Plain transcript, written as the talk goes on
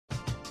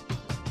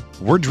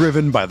We're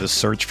driven by the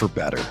search for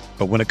better.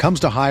 But when it comes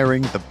to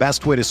hiring, the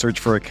best way to search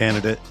for a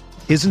candidate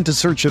isn't to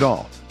search at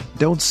all.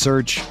 Don't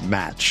search,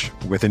 match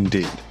with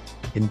Indeed.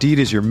 Indeed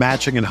is your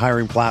matching and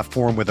hiring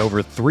platform with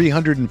over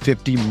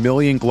 350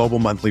 million global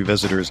monthly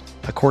visitors,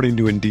 according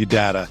to Indeed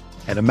data,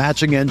 and a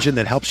matching engine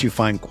that helps you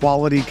find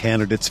quality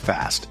candidates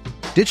fast.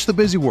 Ditch the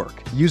busy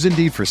work. Use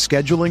Indeed for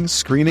scheduling,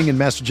 screening, and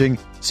messaging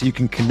so you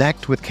can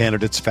connect with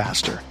candidates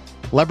faster.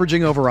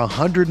 Leveraging over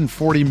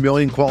 140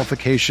 million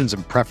qualifications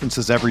and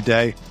preferences every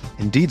day,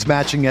 Indeed's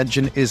matching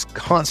engine is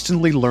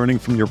constantly learning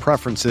from your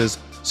preferences,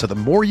 so the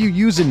more you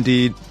use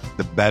Indeed,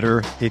 the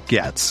better it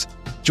gets.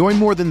 Join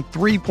more than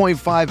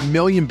 3.5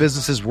 million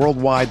businesses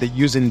worldwide that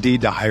use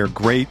Indeed to hire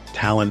great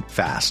talent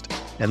fast.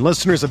 And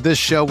listeners of this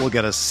show will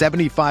get a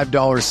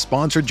 $75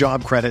 sponsored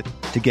job credit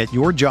to get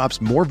your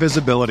jobs more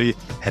visibility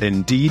at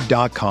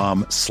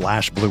Indeed.com/Blue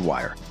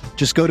Wire.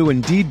 Just go to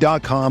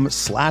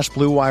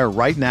Indeed.com/Blue Wire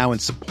right now and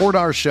support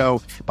our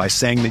show by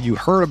saying that you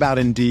heard about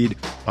Indeed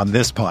on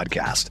this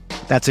podcast.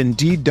 That's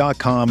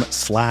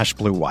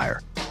Indeed.com/Blue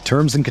Wire.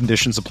 Terms and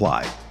conditions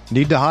apply.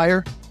 Need to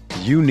hire?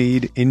 You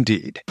need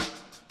Indeed.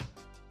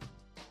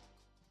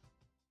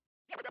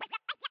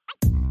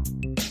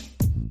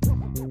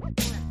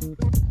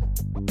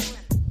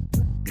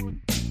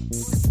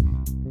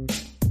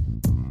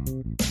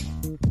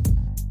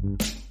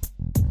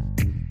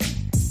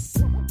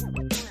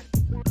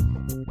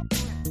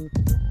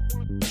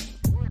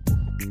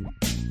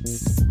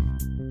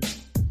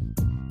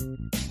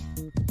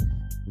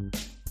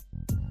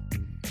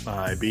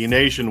 IB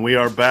Nation, we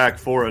are back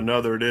for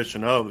another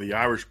edition of the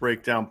Irish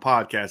Breakdown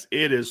Podcast.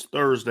 It is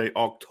Thursday,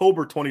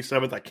 October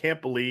 27th. I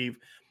can't believe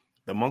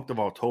the month of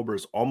October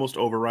is almost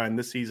over, Ryan.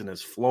 This season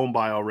has flown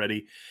by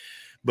already.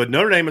 But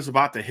Notre Dame is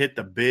about to hit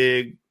the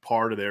big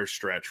part of their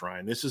stretch,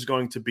 Ryan. This is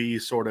going to be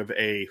sort of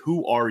a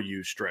who are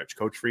you stretch.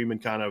 Coach Freeman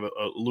kind of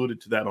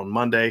alluded to that on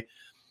Monday.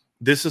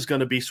 This is going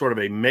to be sort of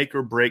a make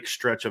or break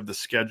stretch of the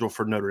schedule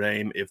for Notre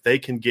Dame. If they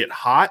can get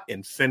hot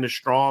and finish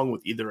strong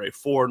with either a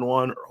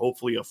 4-1 or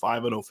hopefully a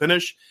 5-0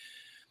 finish,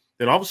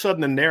 then all of a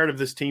sudden the narrative of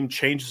this team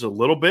changes a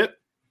little bit.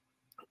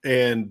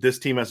 And this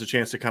team has a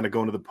chance to kind of go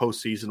into the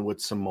postseason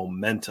with some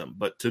momentum.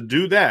 But to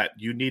do that,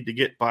 you need to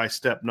get by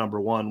step number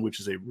one,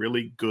 which is a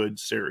really good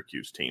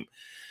Syracuse team.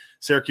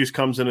 Syracuse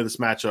comes into this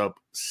matchup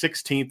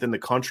 16th in the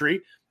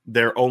country.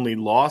 Their only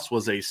loss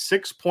was a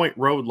 6-point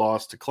road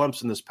loss to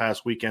Clemson this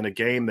past weekend, a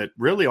game that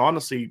really,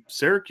 honestly,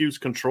 Syracuse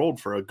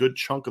controlled for a good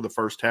chunk of the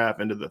first half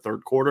into the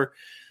third quarter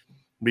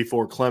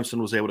before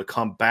Clemson was able to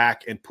come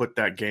back and put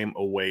that game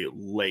away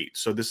late.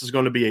 So this is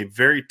going to be a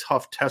very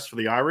tough test for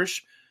the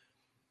Irish.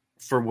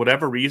 For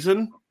whatever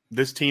reason,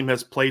 this team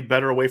has played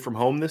better away from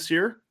home this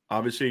year.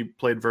 Obviously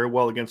played very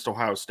well against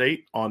Ohio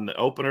State. On the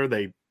opener,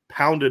 they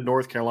pounded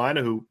North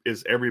Carolina, who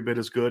is every bit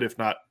as good, if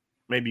not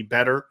maybe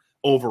better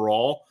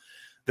overall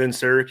than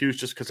Syracuse,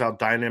 just because how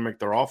dynamic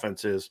their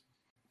offense is.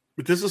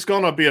 But this is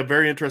going to be a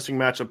very interesting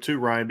matchup too,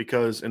 Ryan,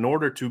 because in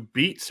order to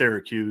beat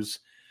Syracuse,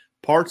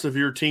 parts of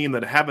your team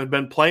that haven't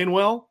been playing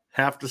well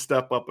have to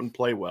step up and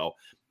play well.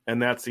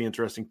 And that's the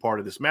interesting part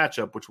of this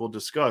matchup, which we'll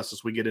discuss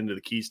as we get into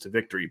the keys to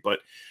victory. But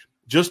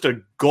just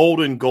a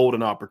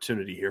golden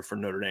opportunity here for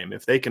Notre Dame.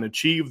 If they can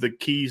achieve the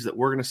keys that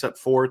we're going to set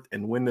forth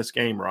and win this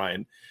game,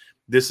 Ryan,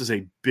 this is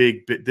a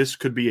this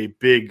could be a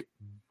big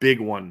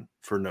one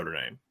for Notre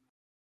Dame.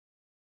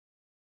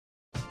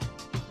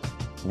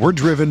 We're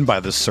driven by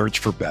the search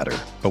for better.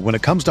 But when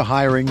it comes to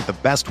hiring, the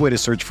best way to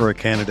search for a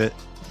candidate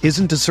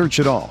isn't to search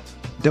at all.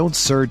 Don't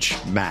search,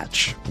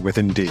 match with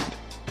Indeed.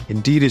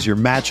 Indeed is your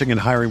matching and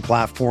hiring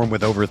platform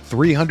with over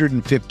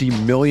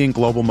 350 million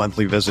global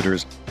monthly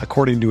visitors,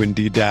 according to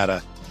Indeed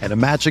data, and a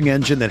matching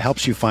engine that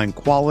helps you find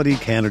quality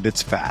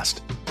candidates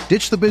fast.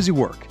 Ditch the busy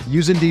work.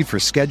 Use Indeed for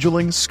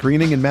scheduling,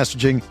 screening, and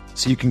messaging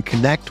so you can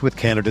connect with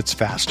candidates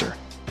faster.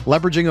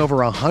 Leveraging over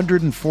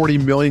 140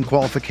 million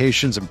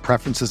qualifications and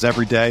preferences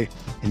every day,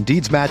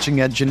 Indeed's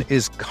matching engine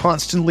is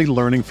constantly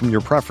learning from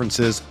your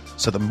preferences,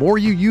 so the more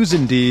you use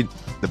Indeed,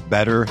 the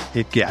better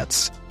it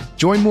gets.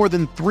 Join more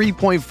than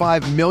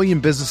 3.5 million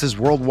businesses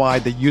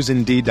worldwide that use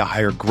Indeed to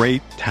hire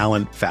great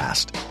talent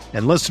fast.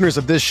 And listeners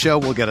of this show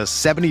will get a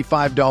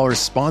 $75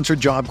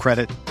 sponsored job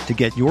credit to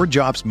get your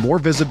jobs more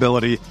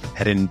visibility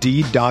at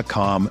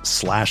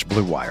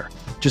Indeed.com/Blue Wire.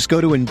 Just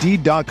go to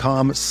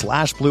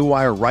Indeed.com/Blue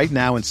Wire right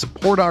now and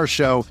support our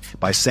show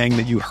by saying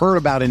that you heard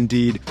about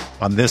Indeed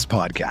on this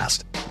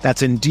podcast.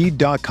 That's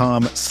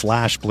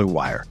Indeed.com/Blue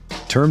Wire.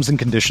 Terms and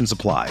conditions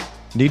apply.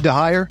 Need to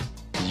hire?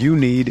 You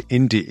need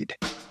Indeed.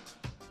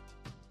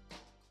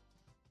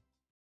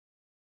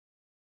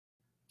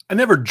 I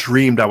never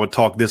dreamed I would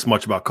talk this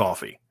much about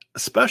coffee,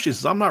 especially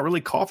since I'm not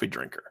really a coffee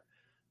drinker.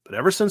 But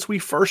ever since we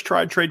first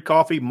tried Trade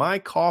Coffee, my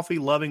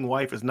coffee-loving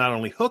wife is not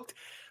only hooked,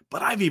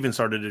 but I've even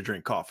started to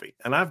drink coffee,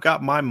 and I've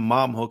got my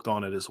mom hooked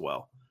on it as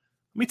well.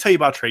 Let me tell you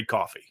about Trade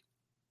Coffee.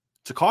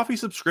 It's a coffee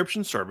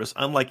subscription service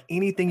unlike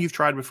anything you've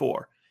tried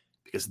before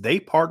because they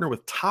partner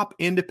with top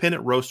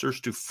independent roasters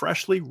to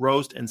freshly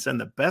roast and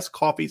send the best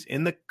coffees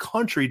in the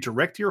country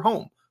direct to your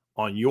home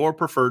on your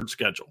preferred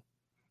schedule.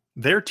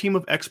 Their team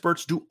of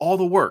experts do all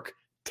the work,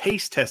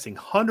 taste testing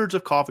hundreds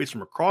of coffees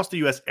from across the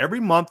U.S. every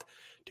month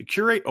to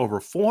curate over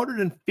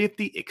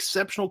 450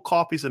 exceptional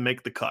coffees that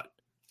make the cut.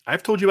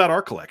 I've told you about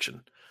our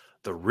collection.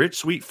 The rich,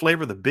 sweet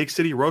flavor of the Big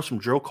City Roast from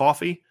Joe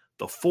Coffee,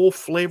 the full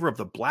flavor of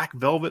the Black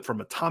Velvet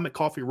from Atomic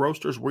Coffee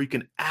Roasters, where you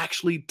can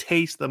actually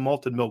taste the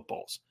malted milk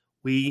balls.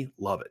 We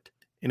love it.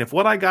 And if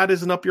what I got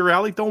isn't up your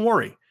alley, don't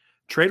worry.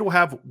 Trade will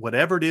have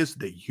whatever it is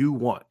that you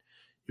want.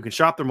 You can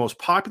shop their most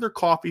popular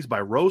coffees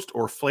by roast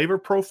or flavor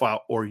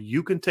profile, or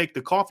you can take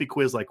the coffee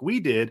quiz like we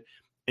did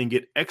and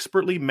get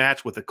expertly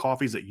matched with the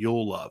coffees that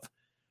you'll love.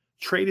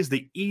 Trade is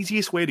the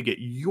easiest way to get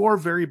your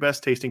very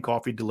best tasting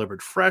coffee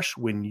delivered fresh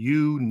when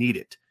you need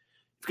it.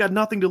 You've got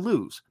nothing to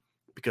lose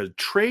because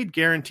Trade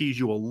guarantees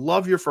you will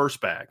love your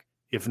first bag.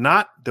 If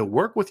not, they'll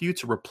work with you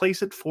to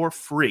replace it for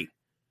free.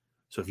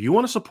 So if you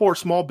want to support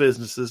small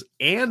businesses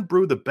and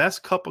brew the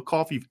best cup of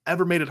coffee you've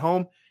ever made at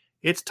home,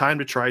 it's time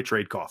to try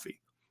Trade Coffee.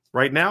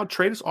 Right now,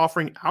 Trade is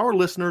offering our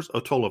listeners a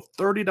total of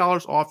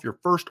 $30 off your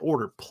first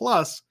order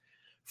plus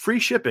free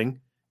shipping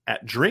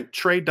at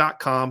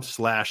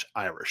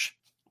drinktrade.com/Irish.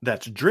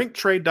 That's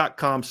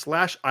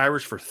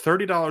drinktrade.com/Irish for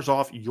 $30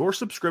 off your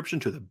subscription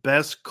to the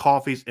best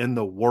coffees in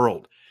the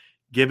world.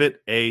 Give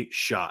it a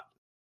shot.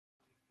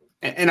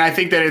 And I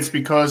think that it's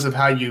because of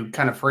how you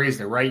kind of phrased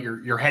it, right?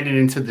 You're headed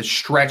into the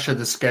stretch of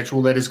the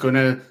schedule that is going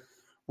to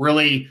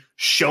really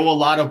show a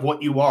lot of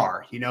what you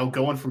are,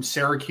 going from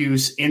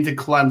Syracuse into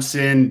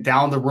Clemson,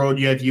 down the road,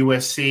 you have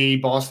USC,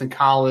 Boston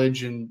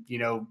College, and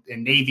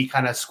Navy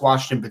kind of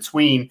squashed in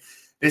between.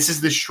 This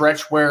is the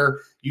stretch where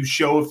you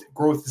show if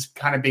growth has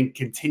kind of been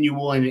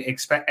continual and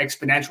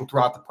exponential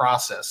throughout the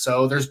process.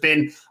 So there's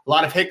been a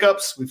lot of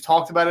hiccups. We've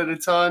talked about it a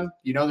ton.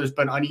 There's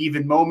been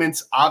uneven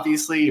moments,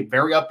 obviously,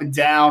 very up and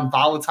down,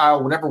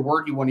 volatile, whatever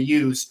word you want to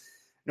use.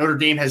 Notre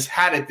Dame has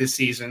had it this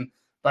season.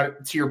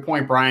 But to your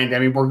point, Brian, I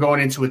mean, we're going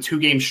into a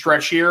 2-game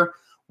stretch here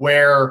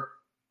where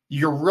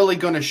you're really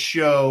going to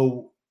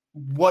show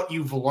what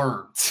you've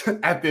learned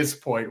at this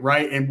point,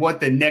 right? And what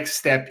the next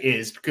step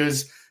is,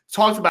 because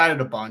talked about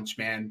it a bunch,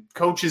 man.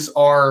 Coaches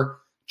are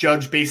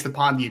judged based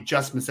upon the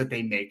adjustments that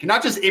they make, and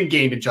not just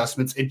in-game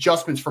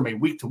adjustments from a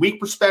week-to-week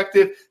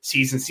perspective,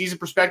 season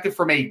perspective,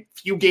 from a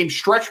few-game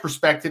stretch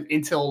perspective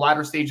into a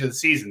latter stage of the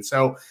season.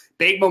 So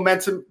big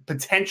momentum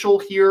potential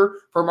here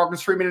for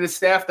Marcus Freeman and his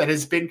staff that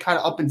has been kind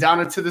of up and down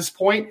until this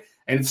point,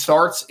 and it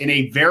starts in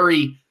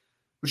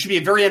which should be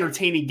a very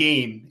entertaining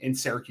game in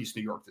Syracuse,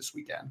 New York this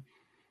weekend.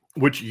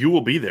 Which you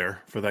will be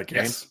there for that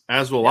game, yes,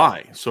 as will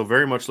I. So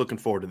very much looking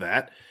forward to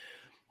that.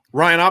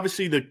 Ryan,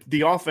 obviously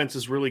the offense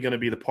is really going to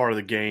be the part of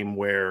the game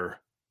where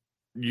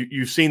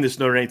you've seen this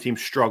Notre Dame team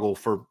struggle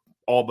for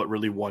all but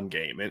really one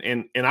game.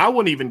 And I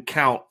wouldn't even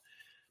count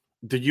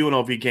the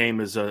UNLV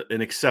game as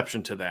an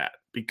exception to that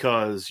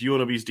because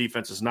UNLV's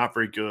defense is not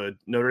very good.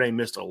 Notre Dame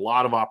missed a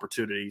lot of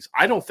opportunities.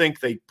 I don't think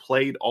they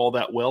played all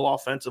that well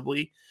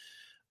offensively.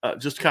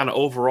 Just kind of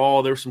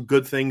overall, there were some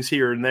good things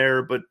here and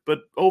there, but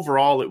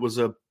overall it was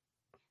a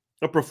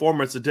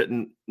performance that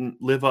didn't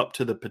live up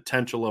to the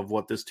potential of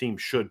what this team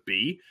should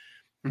be.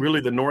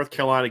 Really, the North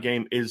Carolina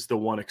game is the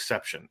one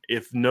exception.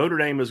 If Notre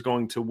Dame is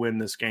going to win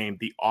this game,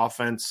 the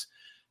offense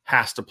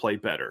has to play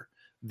better.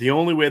 The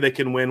only way they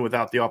can win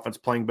without the offense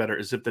playing better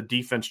is if the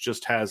defense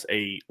just has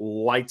a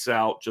lights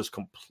out, just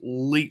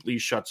completely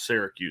shuts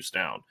Syracuse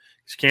down.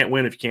 You can't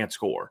win if you can't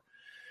score.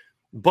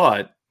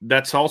 But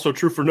that's also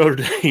true for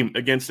Notre Dame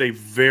against a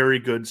very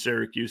good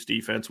Syracuse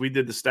defense. We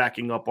did the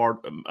stacking up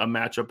a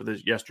matchup of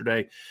this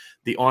yesterday.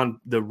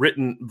 The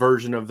written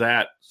version of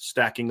that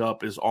stacking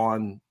up is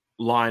online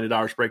at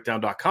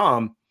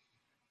irishbreakdown.com.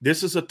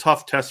 This is a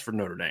tough test for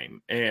Notre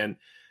Dame. And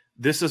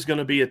this is going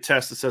to be a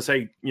test that says,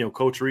 hey,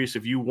 Coach Reese,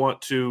 if you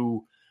want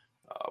to,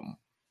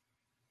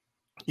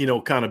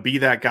 kind of be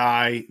that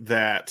guy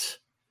that,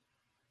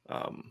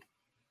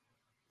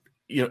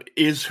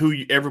 is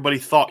who everybody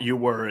thought you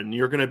were, and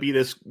you're going to be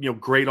this,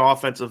 great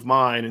offensive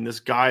mind and this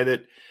guy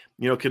that,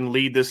 can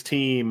lead this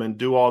team and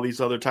do all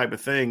these other type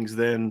of things,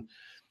 then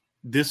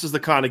this is the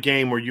kind of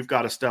game where you've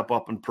got to step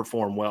up and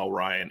perform well,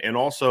 Ryan. And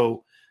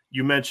also,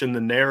 you mentioned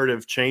the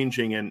narrative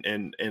changing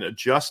and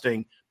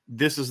adjusting.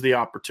 This is the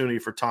opportunity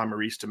for Tom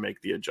Reese to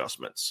make the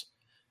adjustments.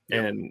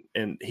 Yep.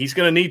 And he's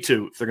going to need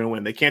to if they're going to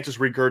win. They can't just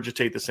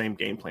regurgitate the same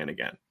game plan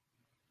again.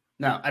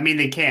 No, I mean,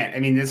 they can't. I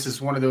mean, this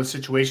is one of those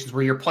situations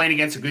where you're playing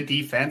against a good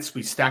defense.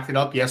 We stacked it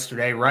up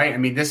yesterday, right? I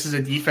mean, this is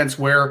a defense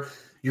where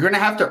you're going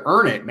to have to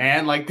earn it,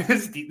 man. Like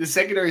the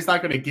secondary is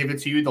not going to give it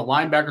to you. The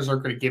linebackers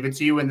aren't going to give it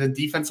to you. And the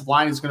defensive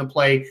line is going to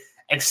play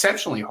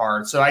exceptionally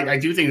hard. So I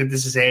do think that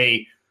this is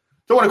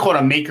don't want to call it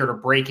a make or to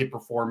break it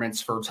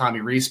performance for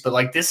Tommy Reese, but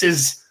like this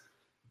is,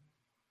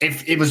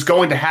 if it was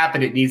going to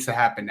happen, it needs to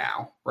happen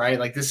now, right?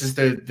 Like this is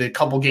the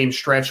couple game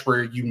stretch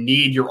where you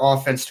need your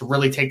offense to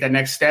really take that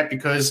next step,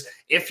 because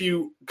if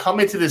you come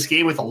into this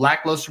game with a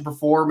lackluster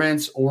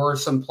performance or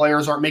some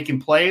players aren't making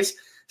plays,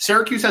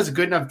 Syracuse has a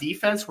good enough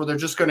defense where they're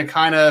just going to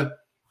kind of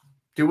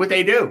do what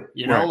they do.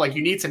 Right. Like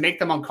you need to make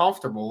them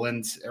uncomfortable.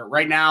 And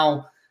right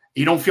now,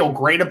 You don't feel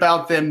great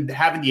about them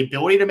having the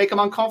ability to make them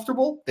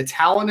uncomfortable. The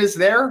talent is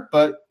there,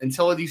 but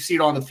until you see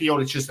it on the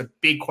field, it's just a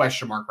big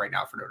question mark right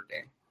now for Notre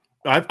Dame.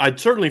 I'd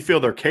certainly feel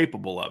they're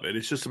capable of it.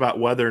 It's just about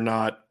whether or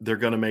not they're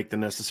going to make the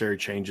necessary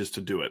changes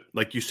to do it.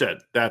 Like you said,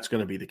 that's going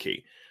to be the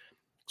key.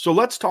 So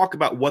let's talk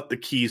about what the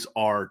keys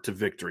are to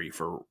victory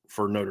for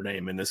Notre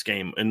Dame in this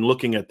game and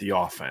looking at the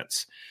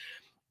offense.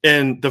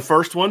 And the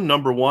first one,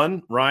 number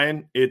one,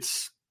 Ryan,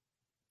 it's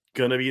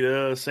going to be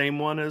the same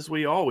one as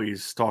we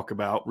always talk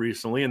about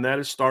recently, and that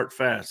is start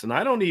fast. And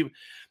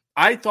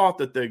I thought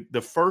that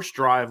the first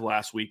drive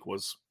last week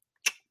was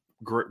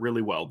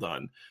really well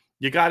done.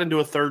 You got into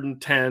a 3rd and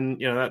 10,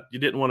 that you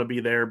didn't want to be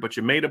there, but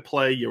you made a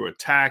play, you were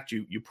attacked,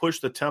 you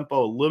pushed the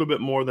tempo a little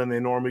bit more than they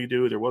normally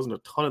do. There wasn't a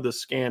ton of the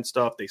scan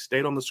stuff. They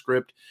stayed on the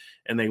script,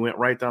 and they went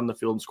right down the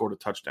field and scored a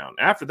touchdown.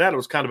 After that, it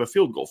was kind of a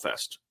field goal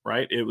fest,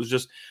 right? It was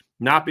just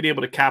not being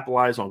able to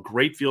capitalize on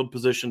great field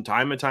position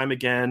time and time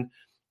again.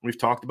 We've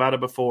talked about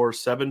it before,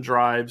 7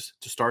 drives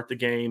to start the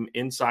game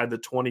inside the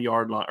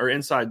 20-yard line or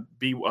inside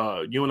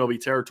UNLV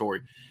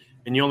territory,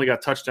 and you only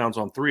got touchdowns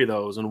on 3 of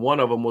those, and one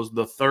of them was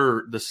the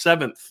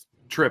 7th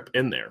trip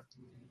in there.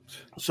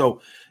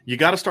 So you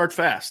got to start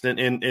fast.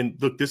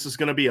 And look, this is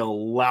going to be a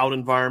loud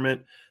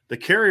environment. The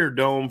Carrier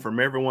Dome, from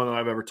everyone that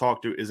I've ever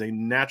talked to, is a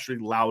naturally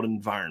loud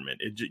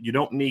environment. You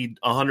don't need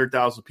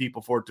 100,000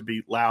 people for it to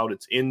be loud.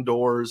 It's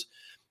indoors.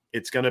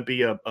 It's going to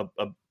be a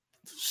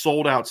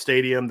sold-out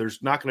stadium.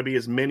 There's not going to be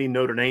as many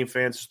Notre Dame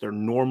fans as there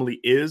normally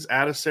is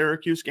at a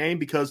Syracuse game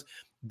because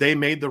they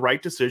made the right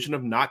decision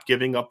of not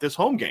giving up this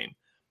home game,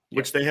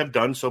 which they have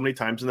done so many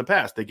times in the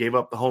past. They gave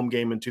up the home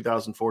game in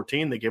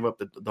 2014. They gave up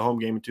the home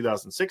game in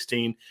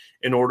 2016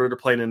 in order to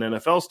play in an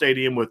NFL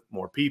stadium with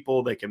more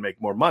people. They can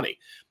make more money.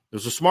 It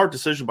was a smart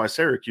decision by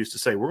Syracuse to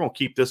say, we're going to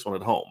keep this one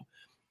at home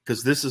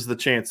because this is the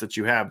chance that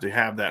you have to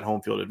have that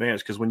home field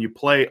advantage. Because when you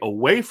play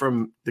away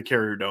from the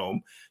Carrier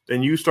Dome,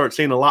 then you start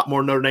seeing a lot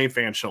more Notre Dame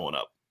fans showing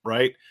up,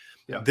 right?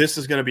 Yeah. This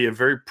is going to be a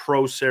very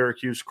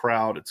pro-Syracuse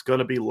crowd. It's going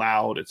to be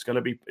loud. It's going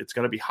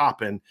to be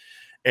hopping.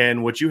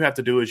 And what you have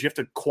to do is you have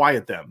to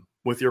quiet them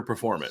with your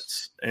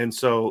performance. And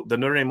so the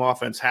Notre Dame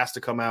offense has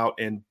to come out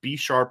and be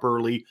sharp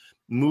early,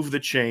 move the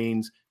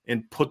chains,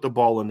 and put the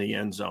ball in the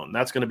end zone.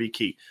 That's going to be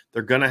key.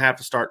 They're going to have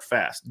to start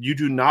fast. You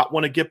do not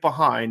want to get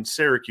behind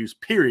Syracuse,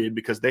 period,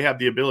 because they have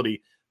the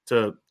ability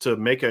to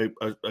make a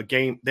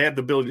game. They have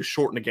the ability to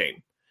shorten a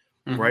game,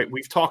 right?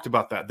 We've talked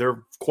about that.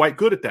 They're quite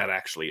good at that,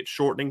 actually. It's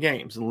shortening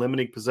games and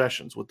limiting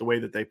possessions with the way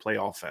that they play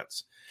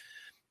offense.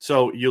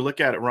 So you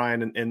look at it,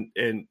 Ryan,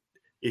 and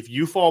if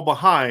you fall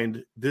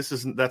behind, that's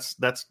going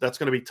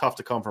to be tough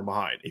to come from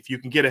behind. If you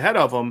can get ahead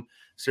of them,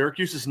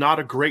 Syracuse is not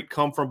a great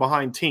come from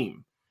behind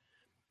team,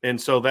 and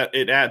so that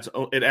it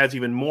adds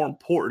even more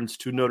importance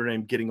to Notre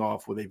Dame getting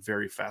off with a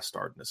very fast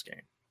start in this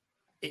game.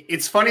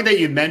 It's funny that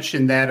you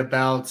mentioned that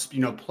about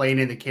playing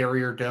in the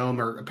Carrier Dome,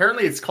 or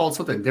apparently it's called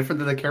something different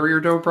than the Carrier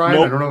Dome, Brian.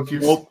 Nope. I don't know if you.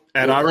 Nope.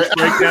 At Irish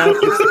Breakdown,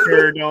 it's the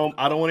Carrier Dome.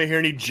 I don't want to hear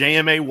any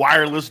JMA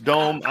wireless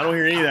dome. I don't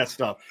hear any of that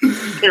stuff.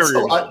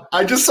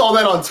 I just saw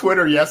that on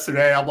Twitter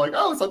yesterday. I'm like,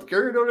 oh, it's not the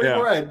Carrier Dome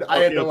anymore. I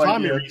had no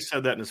Tommy idea. Rees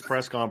said that in his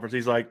press conference.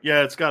 He's like,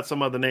 yeah, it's got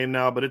some other name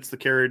now, but it's the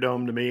Carrier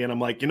Dome to me. And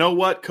I'm like, you know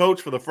what,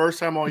 Coach? For the first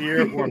time all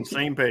year, we're on the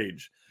same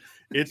page.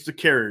 It's the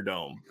Carrier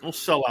Dome. We'll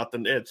sell out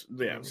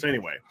So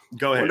anyway,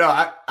 go ahead. Well,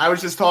 no, I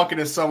was just talking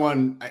to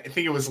someone, I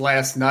think it was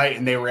last night,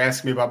 and they were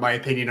asking me about my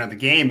opinion on the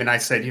game. And I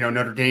said,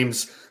 Notre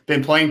Dame's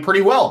been playing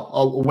pretty well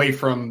away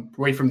from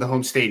the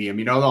home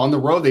stadium. On the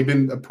road, they've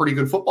been a pretty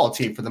good football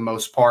team for the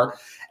most part.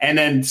 And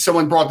then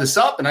someone brought this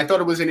up, and I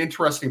thought it was an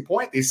interesting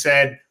point. They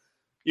said,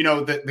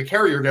 the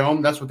Carrier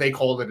Dome, that's what they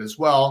called it as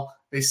well.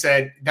 They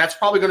said that's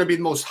probably going to be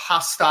the most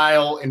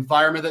hostile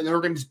environment that Notre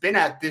Dame's been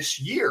at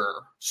this year,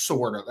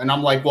 sort of. And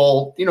I'm like,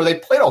 well, they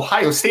played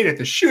Ohio State at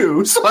the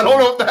Shoe, so I don't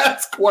know if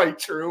that's quite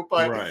true.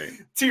 But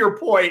To your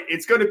point,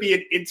 it's going to be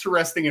an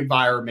interesting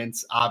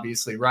environment,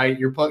 obviously, right?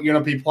 You're going to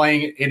be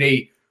playing in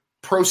a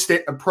pro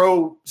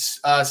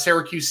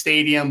Syracuse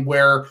stadium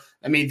where,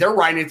 they're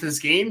riding into this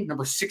game,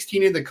 number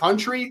 16 in the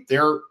country.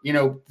 They're,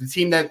 the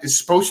team that is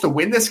supposed to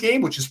win this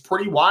game, which is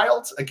pretty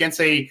wild, against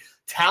a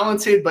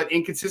talented but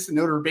inconsistent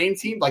Notre Dame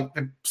team. Like,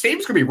 the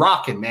stadium's going to be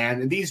rocking,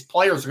 man. And these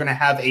players are going to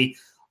have a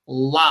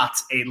lot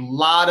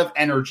of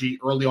energy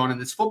early on in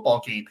this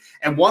football game.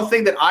 And one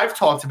thing that I've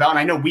talked about, and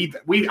I know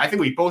I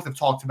think we both have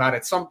talked about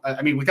it.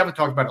 We definitely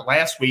talked about it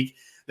last week.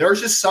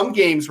 There's just some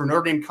games where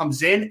Notre Dame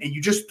comes in and you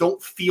just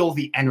don't feel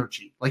the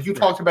energy. Like you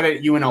talked about it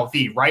at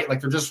UNLV, right? Like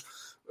they're just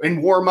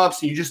in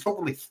warm-ups and you just don't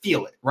really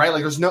feel it, right?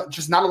 Like there's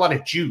not a lot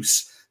of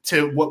juice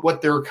to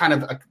what they're kind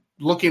of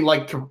looking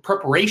like to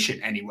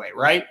preparation anyway,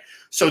 right?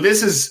 So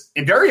this is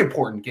a very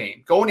important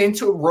game. Going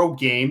into a road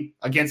game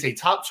against a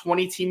top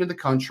 20 team in the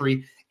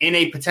country in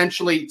a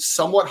potentially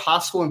somewhat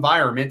hostile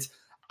environment,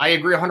 I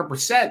agree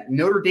 100%.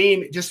 Notre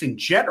Dame, just in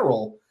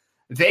general,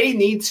 they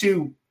need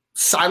to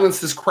silence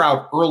this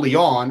crowd early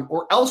on,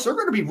 or else they're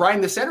going to be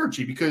riding this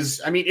energy because,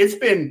 it's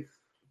been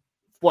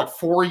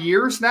 4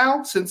 years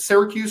now since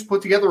Syracuse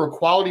put together a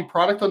quality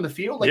product on the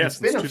field? It's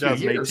been a few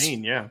years.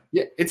 Yeah,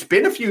 it's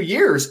been a few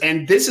years,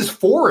 and this is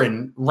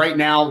foreign right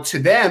now to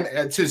them,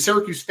 to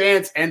Syracuse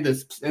fans and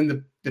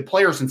the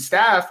players and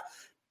staff,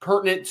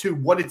 pertinent to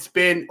what it's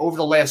been over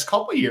the last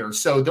couple of years.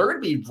 So they're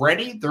going to be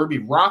ready. They're going to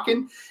be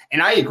rocking.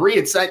 And I agree.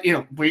 It's that,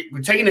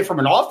 we're taking it from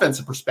an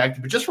offensive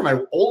perspective, but just from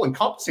an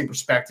all-encompassing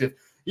perspective,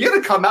 you got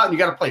to come out and you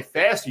got to play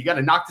fast. You got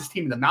to knock this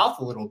team in the mouth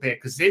a little bit,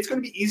 because it's going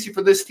to be easy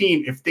for this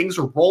team, if things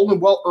are rolling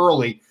well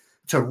early,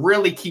 to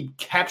really keep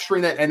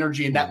capturing that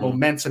energy and that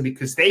momentum,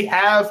 because they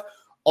have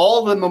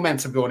all the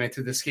momentum going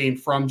into this game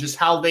from just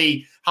how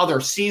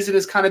their season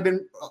has kind of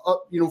been,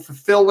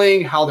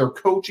 fulfilling, how their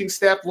coaching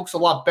staff looks a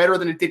lot better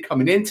than it did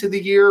coming into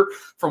the year,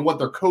 from what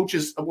their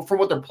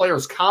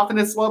players'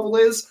 confidence level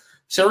is.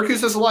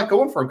 Syracuse has a lot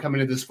going for them coming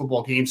into this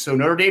football game. So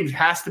Notre Dame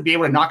has to be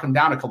able to knock them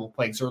down a couple of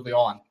plays early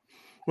on.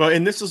 Well,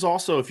 and this is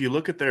also, if you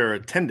look at their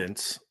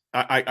attendance,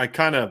 I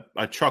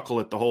chuckle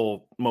at the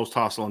whole most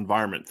hostile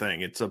environment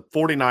thing. It's a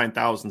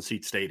 49,000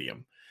 seat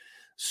stadium.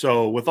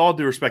 So with all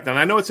due respect, and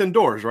I know it's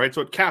indoors, right?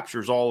 So it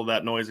captures all of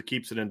that noise. It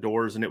keeps it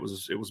indoors, and it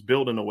was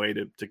built in a way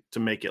to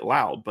make it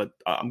loud. But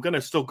I'm going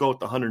to still go with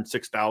the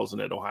 106,000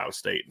 at Ohio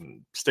State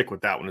and stick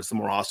with that one. It's the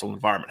more hostile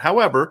environment.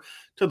 However,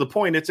 to the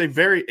point, it's a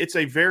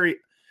very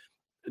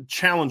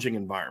challenging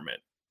environment,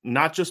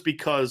 not just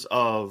because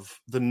of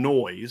the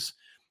noise,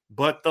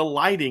 but the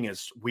lighting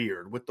is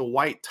weird with the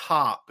white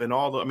top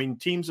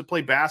and teams that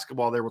play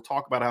basketball there will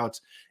talk about how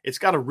it's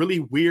got a really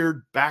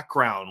weird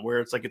background where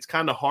it's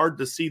kind of hard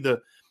to see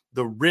the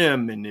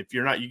rim. And if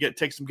you're not,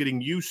 take some getting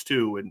used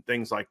to and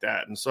things like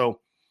that. And so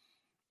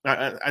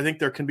I think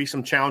there can be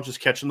some challenges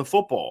catching the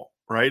football,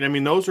 right?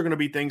 Those are going to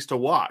be things to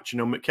watch,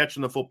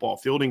 catching the football,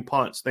 fielding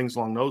punts, things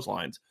along those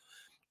lines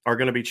are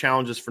going to be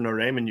challenges for Notre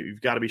Dame, and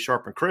you've got to be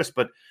sharp and crisp.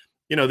 But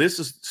this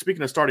is,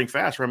 speaking of starting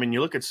fast,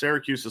 you look at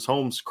Syracuse's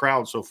home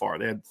crowd so far.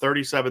 They had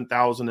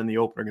 37,000 in the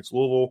opener against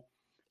Louisville.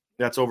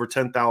 That's over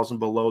 10,000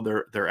 below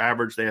their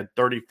average. They had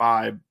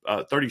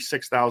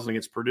 36,000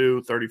 against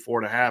Purdue,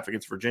 34.5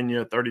 against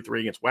Virginia,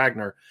 33 against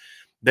Wagner.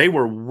 They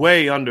were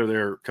way under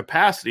their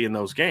capacity in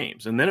those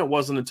games. And then it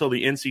wasn't until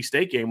the NC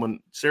State game when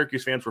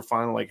Syracuse fans were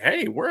finally like,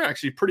 hey, we're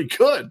actually pretty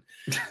good,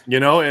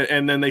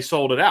 and then they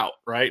sold it out,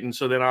 right? And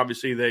so then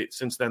obviously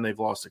since then they've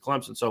lost to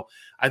Clemson. So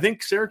I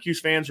think Syracuse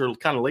fans are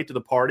kind of late to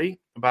the party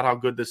about how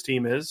good this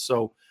team is.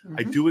 So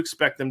I do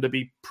expect them to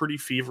be pretty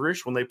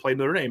feverish when they play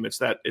Notre Dame.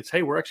 It's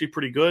hey, we're actually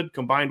pretty good,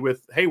 combined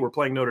with, hey, we're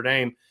playing Notre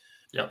Dame,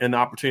 and the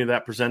opportunity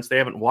that presents. They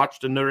haven't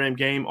watched a Notre Dame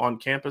game on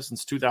campus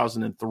since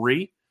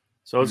 2003.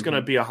 So it's going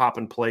to be a hop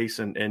in place,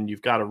 and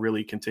you've got to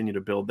really continue to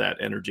build that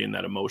energy and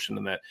that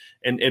emotion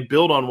and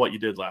build on what you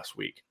did last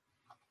week.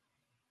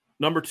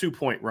 Number 2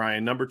 point,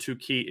 Ryan, number 2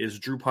 key is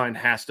Drew Pyne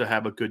has to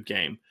have a good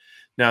game.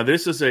 Now,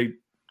 this is a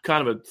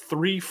kind of a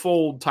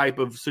threefold type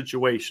of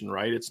situation,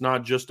 right? It's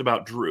not just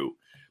about Drew.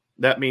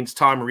 That means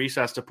Tom Reese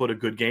has to put a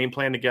good game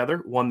plan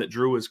together, one that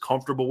Drew is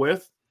comfortable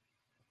with.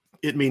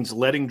 It means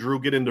letting Drew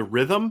get into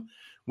rhythm,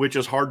 which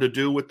is hard to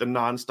do with the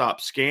nonstop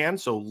scan.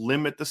 So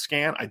limit the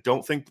scan. I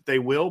don't think that they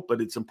will,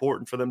 but it's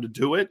important for them to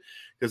do it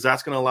because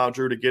that's going to allow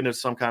Drew to get into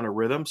some kind of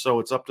rhythm. So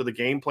it's up to the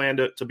game plan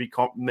to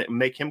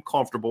make him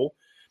comfortable.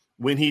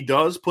 When he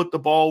does put the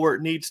ball where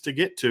it needs to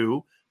get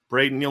to,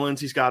 Braden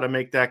Lindsey's got to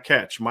make that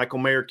catch. Michael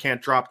Mayer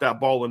can't drop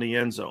that ball in the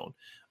end zone.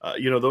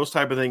 Those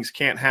type of things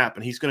can't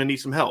happen. He's going to need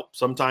some help.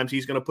 Sometimes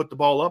he's going to put the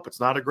ball up. It's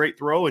not a great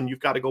throw, and you've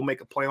got to go make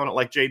a play on it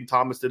like Jaden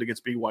Thomas did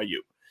against BYU,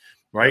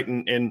 right?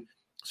 And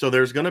so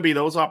there's going to be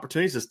those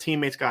opportunities. His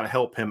teammates got to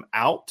help him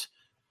out.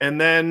 And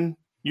then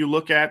you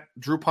look at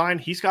Drew Pyne,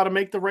 he's got to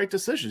make the right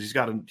decisions. He's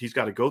got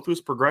to go through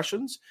his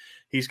progressions.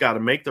 He's got to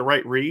make the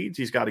right reads.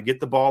 He's got to get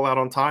the ball out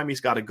on time.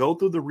 He's got to go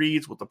through the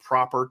reads with the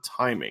proper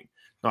timing.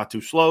 Not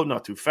too slow,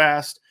 not too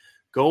fast.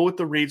 Go with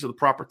the reads with the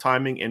proper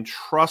timing and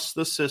trust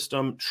the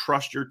system.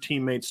 Trust your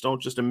teammates.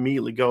 Don't just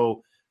immediately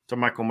go to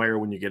Michael Mayer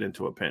when you get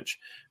into a pinch.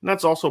 And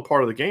that's also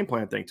part of the game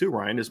plan thing too,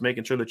 Ryan, is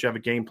making sure that you have a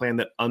game plan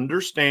that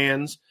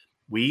understands.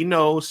 We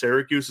know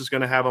Syracuse is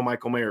going to have a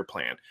Michael Mayer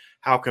plan.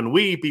 How can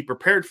we be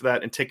prepared for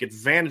that and take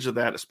advantage of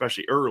that,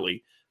 especially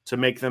early, to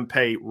make them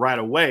pay right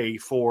away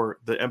for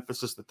the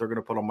emphasis that they're going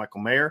to put on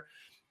Michael Mayer?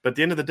 But at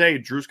the end of the day,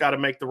 Drew's got to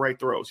make the right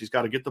throws. He's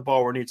got to get the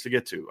ball where he needs to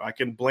get to. I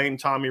can blame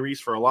Tommy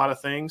Rees for a lot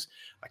of things.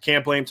 I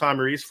can't blame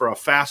Tommy Rees for a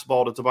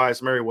fastball to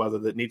Tobias Merriweather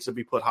that needs to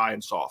be put high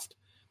and soft.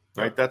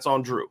 Right? That's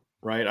on Drew.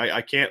 Right?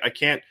 I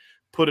can't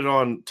put it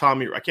on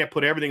Tommy. I can't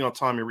put everything on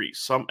Tommy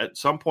Rees. At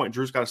some point,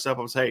 Drew's got to step up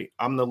and say, hey,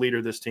 I'm the leader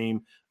of this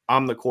team.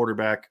 I'm the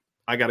quarterback.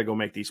 I got to go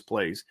make these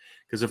plays.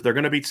 Because if they're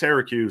going to beat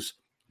Syracuse,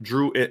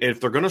 Drew, if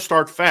they're going to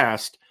start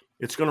fast,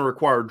 it's going to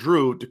require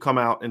Drew to come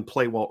out and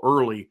play well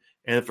early.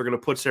 And if they're going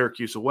to put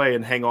Syracuse away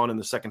and hang on in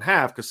the second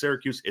half, because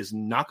Syracuse is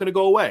not going to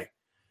go away,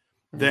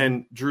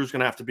 then Drew's going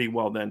to have to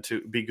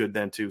be good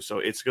then too. So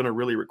it's going to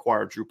really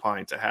require Drew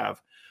Pyne to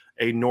have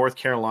a North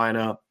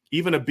Carolina,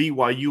 even a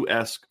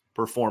BYU-esque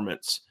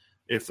performance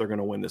if they're going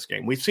to win this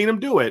game. We've seen him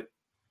do it,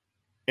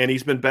 and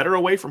he's been better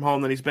away from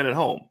home than he's been at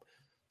home.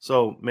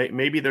 So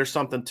maybe there's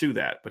something to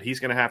that, but he's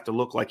going to have to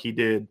look like he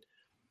did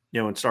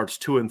and starts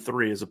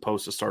 2-3 as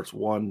opposed to starts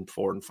 1,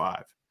 4, and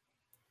 5.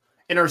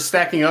 In our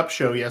Stacking Up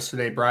show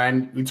yesterday,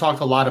 Brian, we talked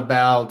a lot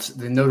about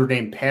the Notre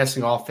Dame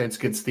passing offense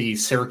against the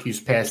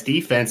Syracuse pass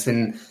defense.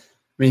 And I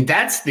mean,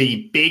 that's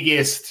the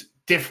biggest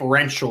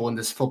differential in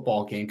this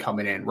football game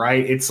coming in,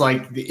 right? It's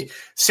like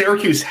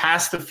Syracuse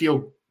has to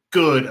feel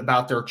good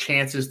about their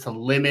chances to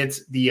limit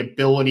the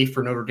ability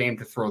for Notre Dame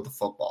to throw the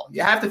football.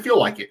 You have to feel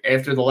like it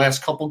after the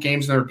last couple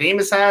games Notre Dame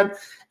has had,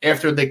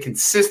 after the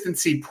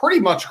consistency pretty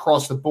much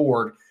across the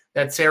board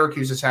that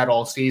Syracuse has had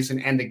all season,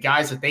 and the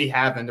guys that they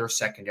have in their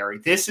secondary.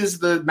 This is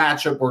the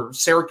matchup where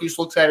Syracuse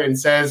looks at it and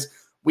says,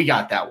 we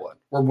got that one.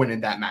 We're winning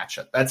that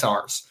matchup. That's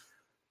ours.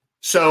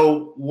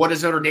 So what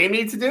does Notre Dame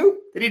need to do?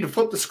 They need to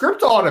flip the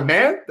script on it,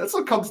 man. That's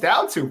what it comes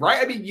down to,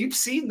 right? I mean, you've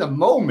seen the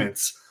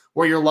moments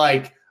where you're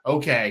like,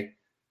 okay,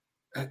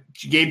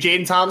 you gave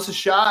Jaden Thomas a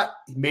shot.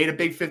 He made a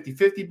big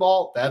 50-50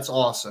 ball. That's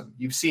awesome.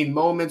 You've seen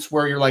moments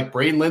where you're like,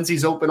 Braden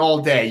Lindsey's open all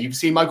day. You've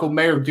seen Michael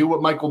Mayer do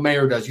what Michael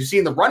Mayer does. You've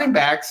seen the running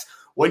backs,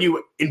 when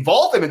you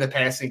involve them in the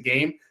passing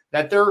game,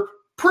 that they're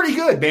pretty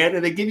good, man,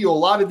 and they give you a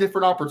lot of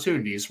different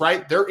opportunities,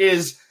 right? There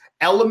is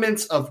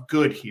elements of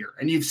good here.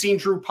 And you've seen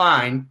Drew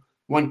Pine,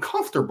 when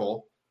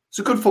comfortable, is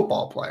a good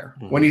football player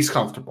when he's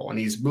comfortable and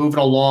he's moving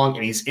along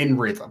and he's in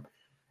rhythm.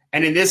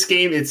 And in this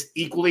game, it's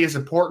equally as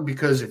important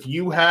because if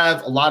you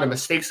have a lot of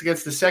mistakes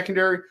against the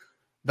secondary,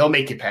 they'll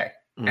make you pay.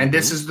 And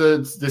this is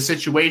the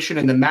situation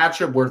and the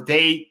matchup where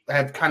they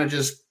have kind of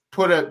just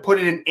put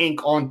it in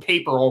ink on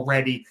paper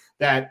already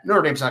that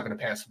Notre Dame's not going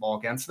to pass the ball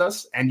against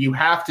us. And you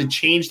have to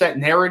change that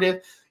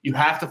narrative. You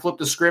have to flip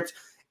the script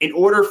in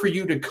order for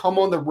you to come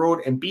on the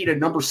road and beat a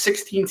number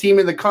 16 team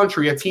in the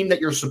country, a team that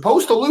you're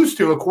supposed to lose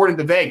to according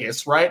to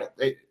Vegas, right?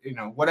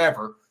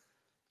 Whatever.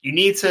 You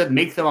need to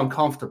make them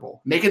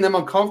uncomfortable. Making them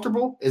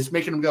uncomfortable is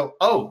making them go,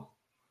 oh,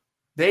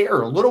 they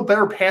are a little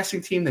better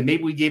passing team than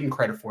maybe we gave them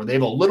credit for. They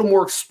have a little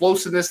more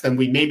explosiveness than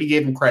we maybe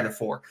gave them credit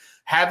for.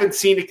 Haven't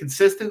seen it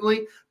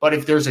consistently, but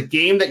if there's a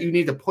game that you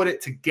need to put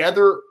it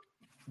together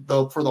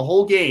for the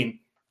whole game,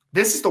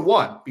 this is the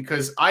one,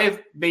 because I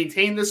have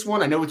maintained this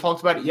one. I know we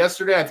talked about it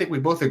yesterday. I think we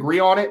both agree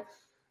on it.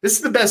 This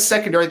is the best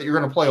secondary that you're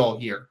going to play all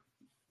year.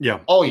 Yeah.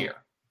 All year.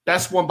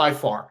 Best one by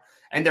far.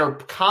 And they're a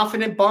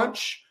confident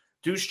bunch.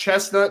 Deuce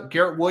Chestnut,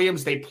 Garrett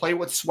Williams, they play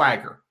with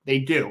swagger. They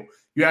do.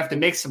 You have to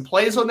make some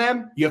plays on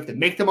them. You have to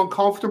make them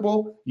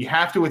uncomfortable. You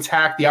have to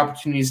attack the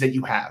opportunities that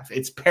you have.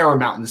 It's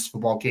paramount in this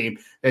football game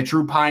that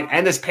Drew Pine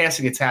and this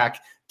passing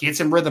attack gets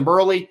in rhythm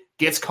early,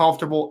 gets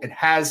comfortable, and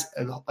has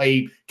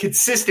a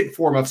consistent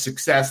form of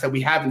success that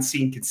we haven't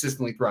seen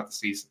consistently throughout the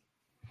season.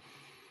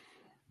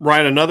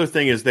 Ryan, another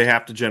thing is they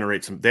have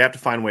to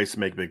find ways to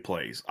make big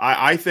plays.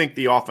 I think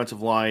the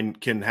offensive line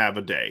can have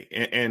a day.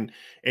 And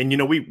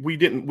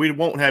we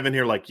won't have in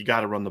here like you got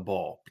to run the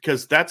ball,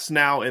 because that's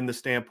now in the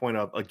standpoint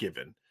of a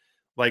given.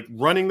 Like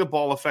running the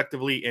ball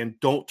effectively and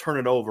don't turn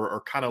it over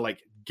are kind of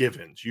like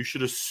givens. You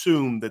should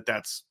assume that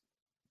that's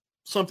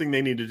something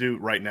they need to do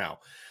right now.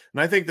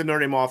 And I think the Notre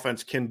Dame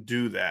offense can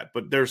do that.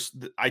 But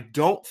I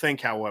don't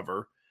think,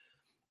 however,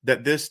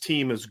 that this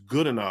team is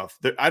good enough.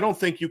 I don't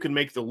think you can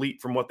make the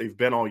leap from what they've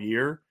been all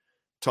year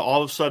to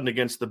all of a sudden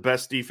against the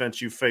best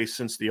defense you've faced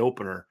since the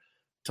opener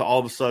to all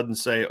of a sudden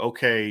say,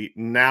 okay,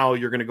 now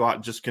you're going to go out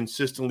and just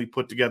consistently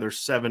put together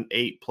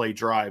 7-8 play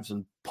drives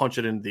and punch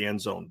it into the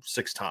end zone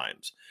 6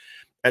 times.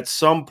 At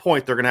some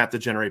point, they're going to have to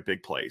generate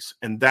big plays.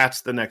 And that's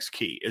the next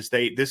key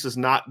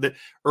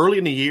early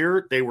in the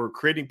year, they were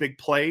creating big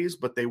plays,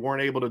 but they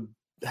weren't able to,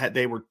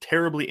 they were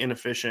terribly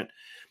inefficient.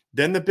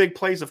 Then the big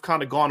plays have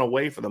kind of gone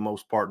away for the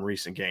most part in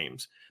recent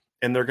games,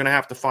 and they're going to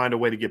have to find a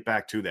way to get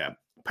back to that.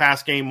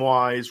 Pass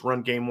game-wise,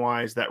 run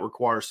game-wise, that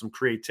requires some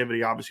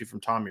creativity, obviously, from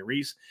Tommy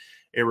Rees.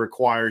 It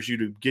requires you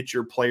to get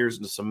your players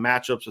into some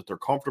matchups that they're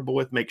comfortable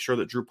with, make sure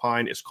that Drew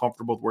Pine is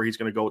comfortable with where he's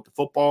going to go with the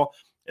football,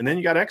 and then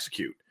you got to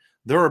execute.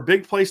 There are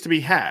big plays to be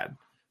had,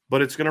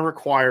 but it's going to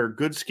require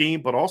good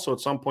scheme, but also at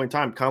some point in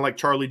time, kind of like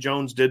Charlie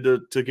Jones did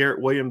to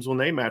Garrett Williams when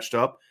they matched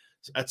up.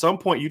 At some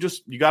point,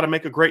 you got to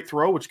make a great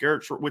throw, which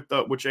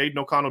Aiden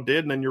O'Connell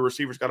did, and then your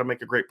receivers got to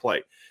make a great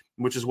play,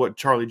 which is what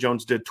Charlie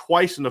Jones did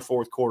twice in the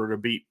fourth quarter to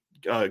beat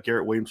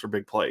Garrett Williams for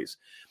big plays.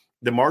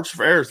 The margin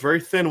for error is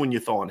very thin when you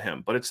throw on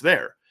him, but it's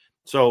there.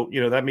 So,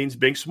 that means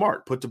being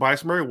smart. Put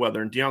Tobias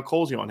Merriweather and Deion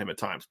Colsey on him at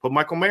times. Put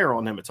Michael Mayer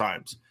on him at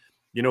times.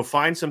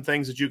 Find some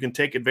things that you can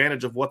take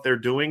advantage of what they're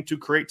doing to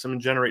create some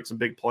and generate some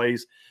big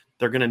plays.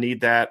 They're going to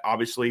need that,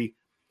 obviously.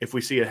 If we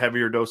see a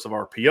heavier dose of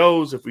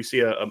RPOs, if we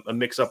see a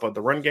mix-up of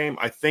the run game,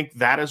 I think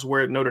that is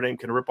where Notre Dame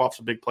can rip off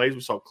some big plays.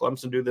 We saw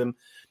Clemson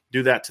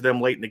do that to them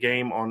late in the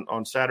game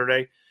on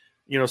Saturday.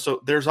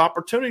 So there's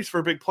opportunities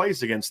for big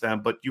plays against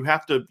them, but you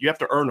have to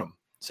earn them.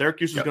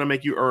 Syracuse is going to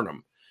make you earn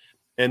them,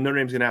 and Notre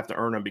Dame's going to have to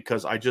earn them,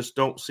 because I just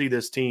don't see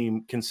this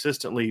team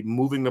consistently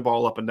moving the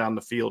ball up and down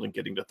the field and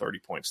getting to 30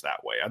 points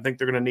that way. I think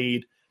they're going to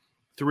need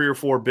 3 or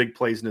 4 big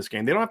plays in this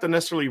game. They don't have to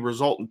necessarily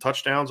result in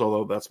touchdowns,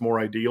 although that's more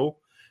ideal,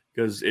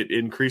 because it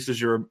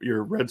increases your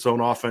red zone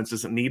offense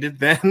isn't needed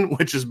then,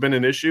 which has been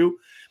an issue.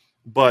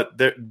 But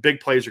the big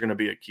plays are going to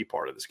be a key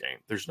part of this game.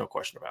 There's no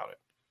question about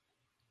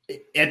it.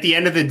 At the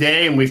end of the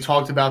day, and we've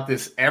talked about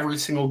this every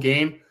single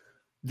game,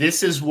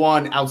 this is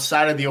one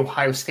outside of the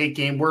Ohio State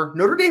game where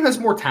Notre Dame has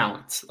more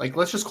talent. Like,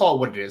 let's just call it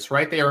what it is,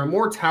 right? They are a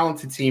more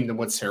talented team than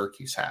what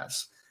Syracuse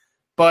has.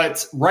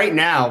 But right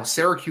now,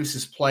 Syracuse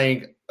is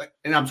playing,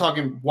 and I'm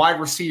talking wide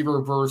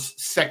receiver versus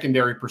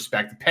secondary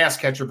perspective, pass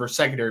catcher versus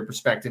secondary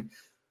perspective.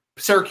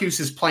 Syracuse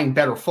is playing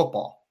better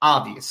football,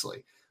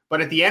 obviously.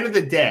 But at the end of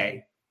the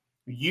day,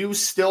 you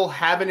still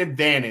have an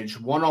advantage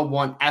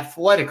one-on-one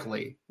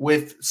athletically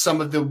with some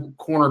of the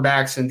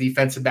cornerbacks and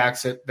defensive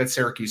backs that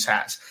Syracuse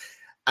has.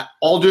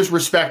 All due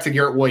respect to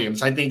Garrett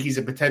Williams, I think he's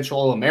a potential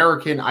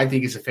All-American. I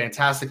think he's a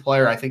fantastic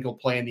player. I think he'll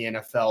play in the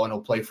NFL, and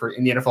he'll play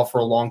in the NFL for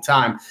a long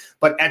time.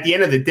 But at the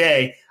end of the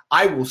day,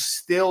 I will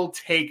still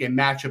take a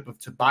matchup of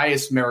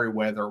Tobias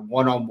Merriweather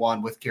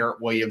one-on-one with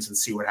Garrett Williams and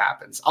see what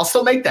happens. I'll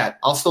still make that.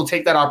 I'll still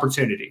take that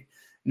opportunity.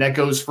 And that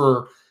goes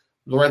for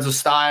Lorenzo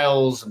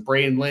Styles and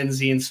Braden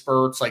Lindsey in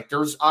spurts. Like,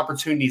 there's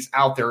opportunities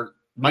out there.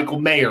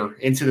 Michael Mayer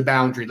into the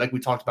boundary, like we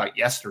talked about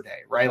yesterday,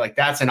 right? Like,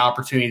 that's an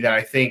opportunity that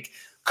I think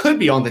could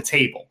be on the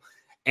table.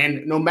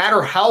 And no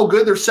matter how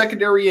good their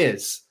secondary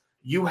is,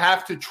 you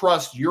have to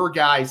trust your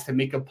guys to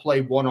make a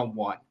play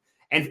one-on-one.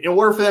 And in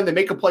order for them to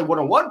make a play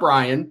one-on-one,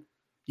 Brian,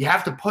 you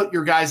have to put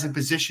your guys in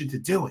position to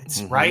do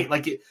it, right?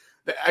 Like,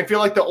 I feel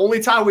like the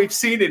only time we've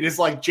seen it is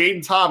like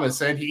Jaden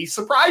Thomas, and he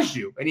surprised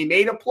you, and he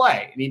made a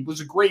play, and he was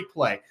a great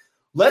play.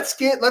 Let's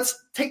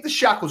take the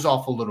shackles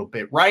off a little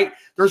bit, right?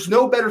 There's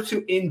no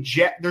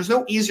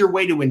easier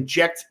way to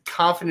inject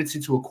confidence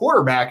into a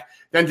quarterback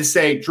than to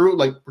say, Drew,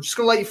 like, we're just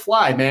going to let you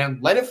fly, man.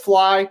 Let it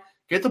fly.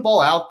 Get the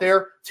ball out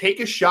there. Take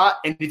a shot.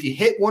 And if you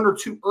hit one or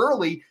two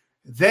early,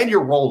 then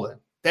you're rolling.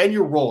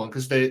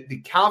 Because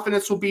the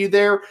confidence will be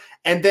there.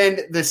 And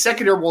then the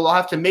secondary will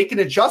have to make an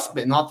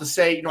adjustment and have to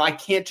say, I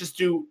can't just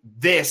do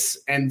this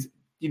and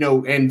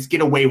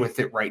get away with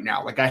it right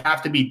now. Like, I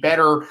have to be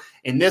better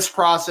in this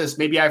process.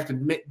 Maybe I have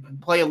to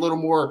play a little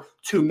more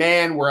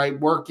two-man where I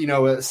work,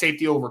 a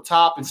safety over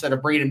top instead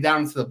of bringing him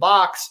down into the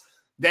box.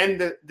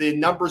 Then the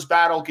numbers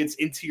battle gets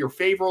into your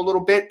favor a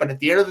little bit. But at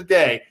the end of the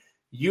day,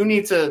 you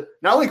need to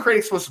not only create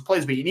explosive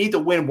plays, but you need to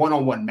win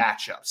one-on-one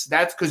matchups.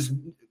 That's because,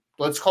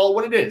 let's call it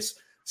what it is.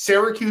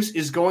 Syracuse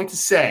is going to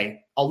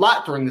say a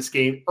lot during this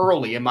game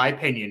early, in my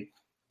opinion.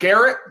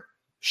 Garrett,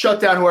 shut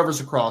down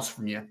whoever's across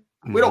from you.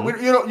 You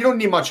don't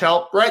need much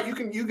help, right?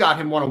 You got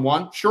him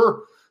one-on-one.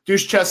 Sure.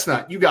 Deuce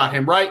Chestnut, you got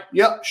him, right?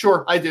 Yep,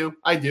 sure. I do.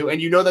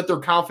 And you know that they're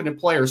confident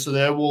players, so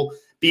they will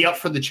be up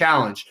for the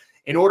challenge.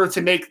 In order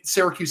to make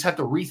Syracuse have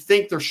to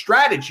rethink their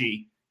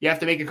strategy, you have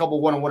to make a couple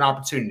one-on-one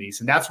opportunities.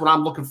 And that's what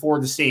I'm looking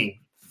forward to seeing.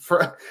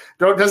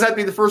 Doesn't have to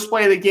be the first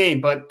play of the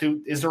game, but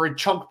is there a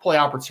chunk play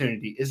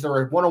opportunity? Is there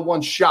a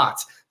one-on-one shot?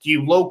 Do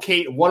you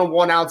locate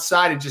one-on-one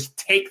outside and just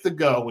take the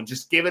go and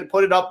just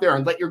put it up there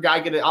and let your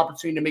guy get an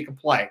opportunity to make a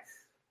play?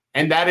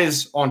 And that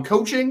is on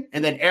coaching.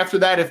 And then after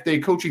that, if the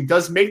coaching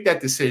does make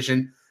that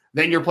decision,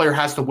 then your player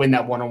has to win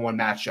that one-on-one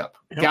matchup.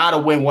 Yep. Got to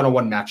win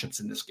one-on-one matchups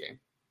in this game.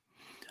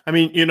 I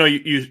mean,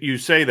 you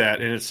say that,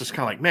 and it's just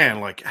kind of like,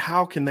 man, like,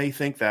 how can they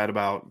think that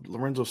about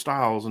Lorenzo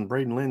Styles and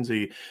Braden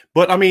Lindsey?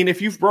 But I mean,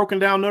 if you've broken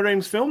down Notre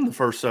Dame's film the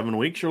first 7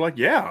 weeks, you're like,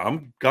 yeah,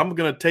 I'm going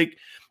to take.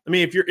 I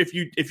mean, if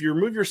you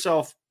remove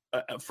yourself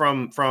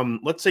from,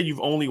 let's say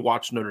you've only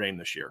watched Notre Dame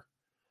this year,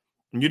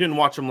 and you didn't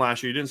watch him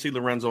last year, you didn't see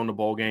Lorenzo in the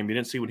bowl game, you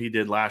didn't see what he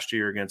did last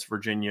year against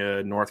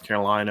Virginia, North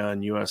Carolina,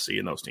 and USC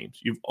and those teams.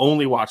 You've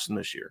only watched them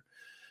this year.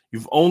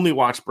 You've only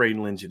watched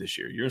Braden Lindsey this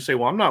year. You're going to say,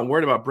 well, I'm not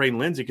worried about Braden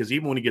Lindsey because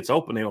even when he gets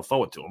open, they don't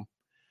throw it to him.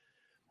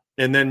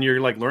 And then you're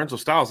like Lorenzo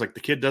Styles, like, the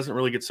kid doesn't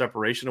really get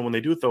separation. And when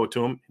they do throw it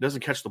to him, he doesn't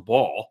catch the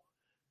ball.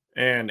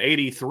 And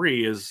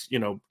 83 is,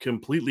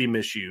 completely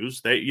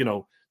misused.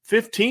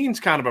 15 is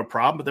kind of a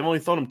problem, but they've only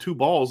thrown him 2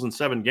 balls in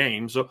 7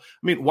 games. So, I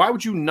mean, why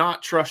would you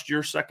not trust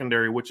your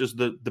secondary, which is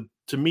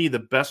to me, the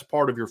best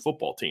part of your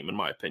football team, in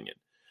my opinion?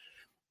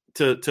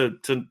 To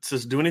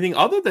do anything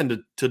other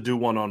than to do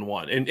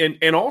one-on-one.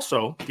 And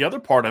also, the other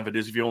part of it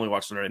is, if you only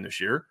watch Notre Dame this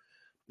year,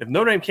 if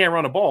Notre Dame can't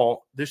run a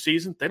ball this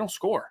season, they don't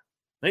score.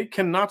 They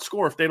cannot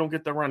score if they don't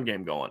get the run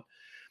game going.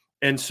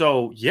 And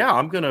so, yeah,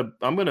 I'm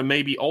gonna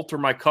maybe alter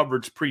my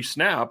coverage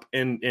pre-snap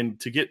and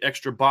to get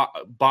extra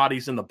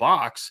bodies in the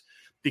box,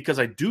 because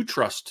I do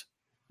trust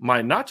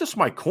not just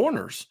my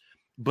corners,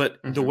 but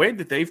the way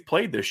that they've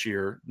played this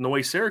year, and the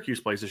way Syracuse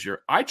plays this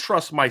year, I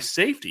trust my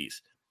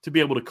safeties to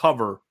be able to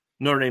cover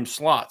Notre Dame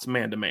slots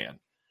man-to-man.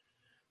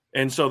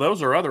 And so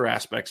those are other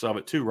aspects of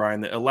it too, Ryan,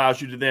 that allows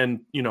you to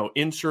then,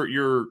 insert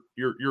your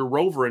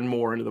rover in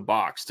more into the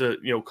box to,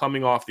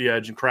 coming off the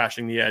edge and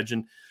crashing the edge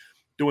and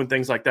doing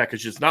things like that.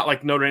 Because it's not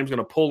like Notre Dame's going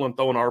to pull and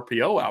throw an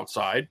RPO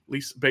outside, at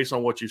least based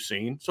on what you've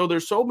seen. So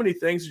there's so many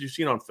things that you've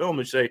seen on film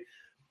and say,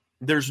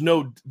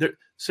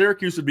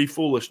 Syracuse would be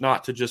foolish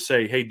not to just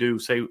say, hey,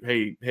 Deuce,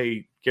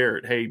 hey,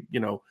 Garrett, hey,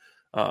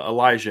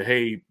 Elijah,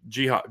 hey,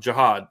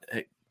 Jihad,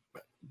 hey,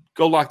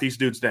 go lock these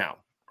dudes down,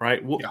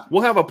 right?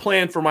 We'll have a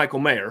plan for Michael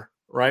Mayer,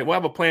 right? We'll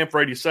have a plan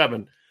for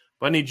 87,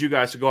 but I need you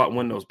guys to go out and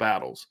win those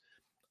battles.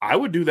 I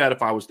would do that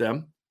if I was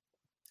them.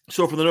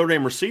 So for the Notre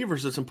Dame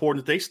receivers, it's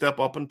important that they step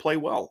up and play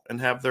well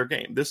and have their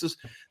game. This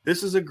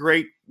is a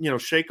great,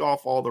 shake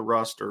off all the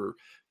rust or,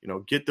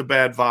 get the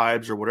bad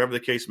vibes or whatever the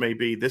case may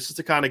be. This is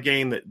the kind of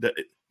game that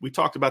we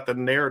talked about, the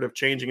narrative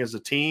changing as a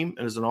team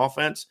and as an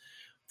offense.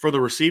 For the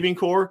receiving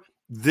core,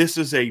 this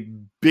is a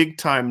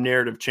big-time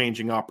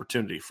narrative-changing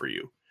opportunity for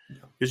you.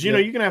 Because,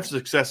 you can have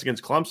success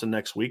against Clemson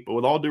next week, but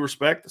with all due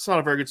respect, it's not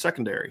a very good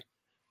secondary.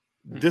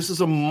 This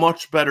is a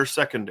much better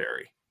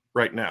secondary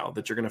right now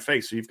that you're going to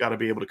face. So you've got to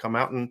be able to come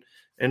out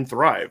and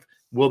thrive.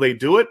 Will they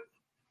do it?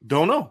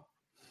 Don't know.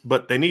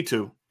 But they need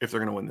to if they're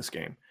going to win this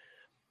game.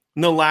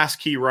 And the last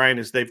key, Ryan,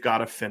 is they've got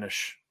to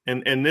finish.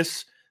 And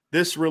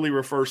this really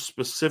refers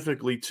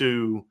specifically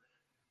to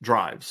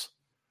drives,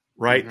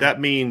 right? That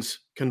means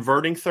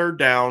converting third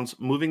downs,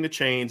 moving the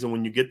chains, and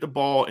when you get the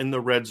ball in the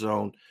red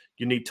zone,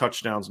 you need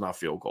touchdowns, not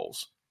field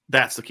goals.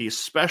 That's the key,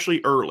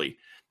 especially early.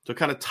 So it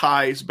kind of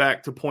ties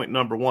back to point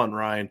number one,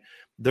 Ryan.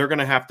 They're going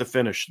to have to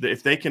finish.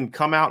 If they can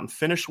come out and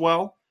finish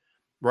well,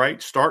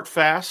 right, start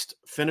fast,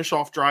 finish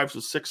off drives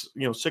with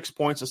 6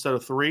 points instead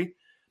of 3,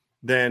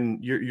 then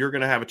you're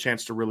going to have a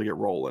chance to really get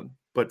rolling.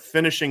 But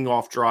finishing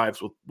off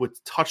drives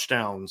with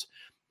touchdowns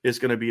is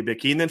going to be a big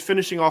key. And then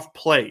finishing off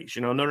plays.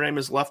 Notre Dame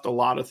has left a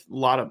lot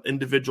of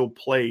individual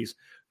plays,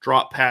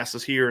 drop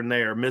passes here and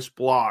there, missed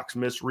blocks,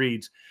 missed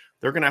reads.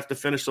 They're going to have to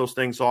finish those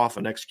things off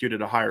and execute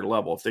at a higher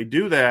level. If they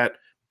do that,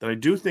 then I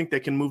do think they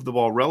can move the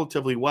ball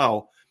relatively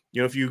well.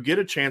 If you get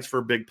a chance for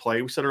a big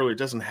play, we said earlier, it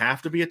doesn't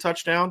have to be a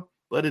touchdown.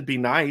 Let it be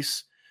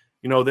nice.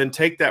 Then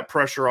take that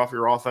pressure off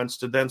your offense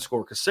to then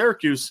score. Because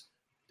Syracuse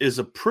is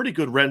a pretty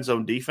good red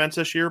zone defense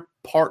this year,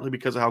 partly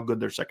because of how good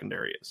their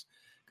secondary is.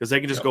 Because they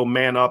can just go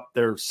man up.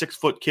 They're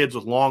 6-foot kids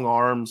with long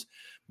arms.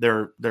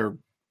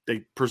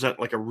 They present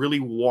like a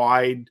really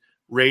wide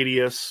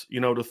radius,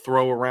 to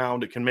throw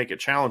around. It can make it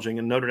challenging.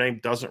 And Notre Dame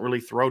doesn't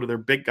really throw to their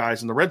big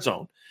guys in the red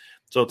zone.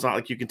 So it's not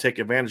like you can take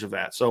advantage of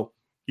that. So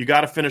you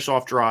got to finish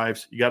off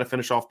drives. You got to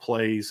finish off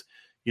plays.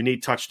 You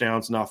need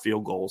touchdowns, not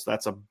field goals.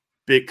 That's a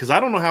big – because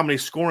I don't know how many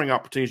scoring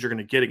opportunities you're going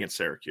to get against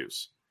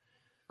Syracuse.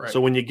 Right. So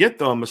when you get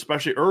them,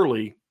 especially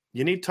early,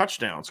 you need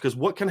touchdowns. Because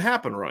what can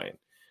happen, Ryan,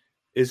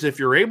 is if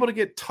you're able to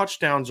get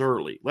touchdowns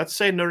early, let's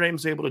say Notre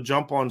Dame's able to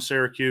jump on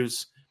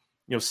Syracuse,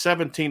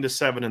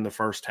 17-7 in the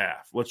first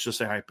half. Let's just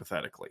say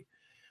hypothetically.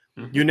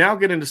 You now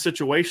get into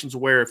situations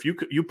where if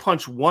you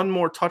punch one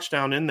more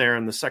touchdown in there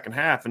in the second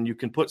half and you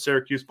can put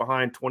Syracuse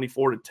behind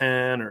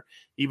 24-10 or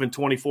even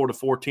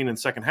 24-14 in the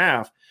second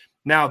half,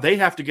 now they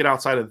have to get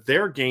outside of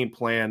their game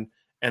plan,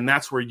 and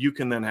that's where you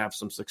can then have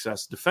some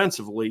success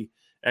defensively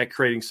at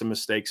creating some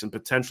mistakes and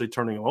potentially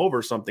turning them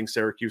over, something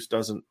Syracuse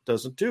doesn't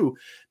do.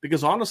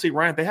 Because honestly,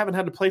 Ryan, they haven't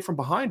had to play from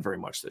behind very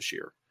much this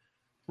year.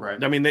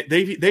 Right. I mean,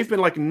 they've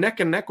been like neck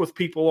and neck with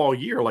people all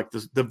year. Like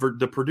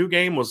the Purdue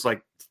game was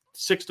like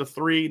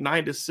 6-3,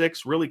 9-6,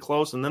 really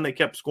close, and then they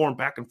kept scoring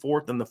back and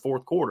forth in the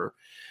fourth quarter.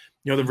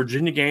 The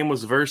Virginia game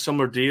was a very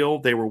similar deal.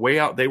 They were way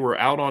out. They were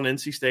out on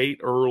NC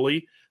State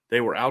early. They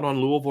were out on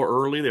Louisville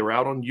early. They were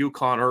out on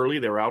UConn early.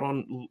 They were out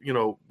on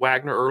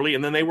Wagner early,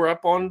 and then they were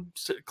up on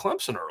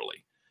Clemson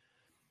early.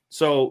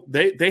 So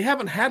they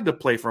haven't had to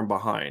play from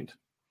behind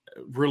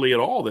really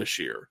at all this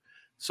year.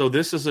 So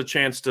this is a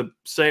chance to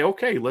say,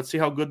 okay, let's see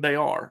how good they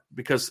are,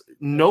 because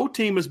no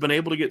team has been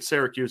able to get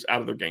Syracuse out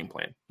of their game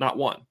plan, not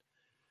one.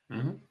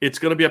 It's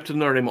going to be up to the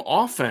Notre Dame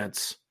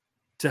offense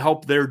to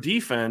help their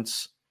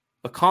defense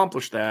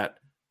accomplish that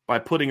by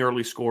putting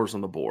early scores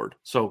on the board.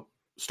 So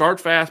start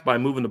fast by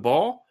moving the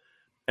ball,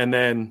 and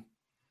then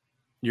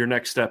your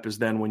next step is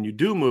then when you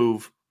do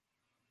move,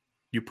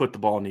 you put the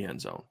ball in the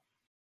end zone.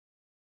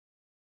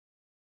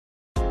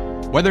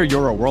 Whether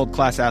you're a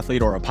world-class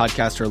athlete or a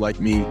podcaster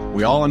like me,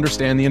 we all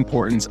understand the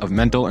importance of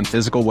mental and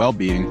physical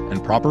well-being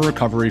and proper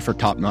recovery for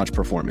top-notch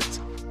performance.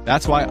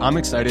 That's why I'm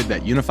excited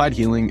that Unified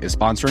Healing is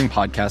sponsoring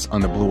podcasts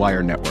on the Blue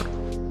Wire Network.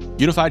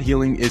 Unified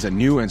Healing is a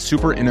new and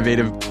super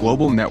innovative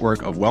global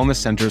network of wellness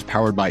centers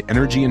powered by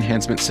Energy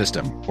Enhancement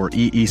System, or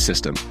EE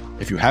System.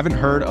 If you haven't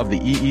heard of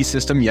the EE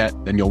System yet,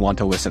 then you'll want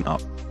to listen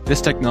up.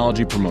 This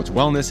technology promotes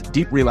wellness,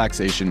 deep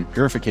relaxation,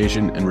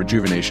 purification, and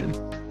rejuvenation.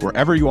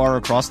 Wherever you are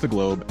across the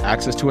globe,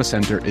 access to a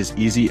center is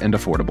easy and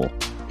affordable.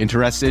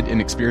 Interested in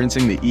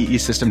experiencing the EE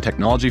System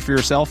technology for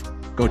yourself?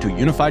 Go to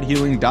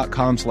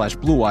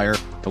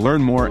unifiedhealing.com/bluewire to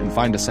learn more and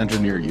find a center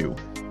near you.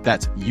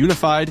 That's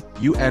unified,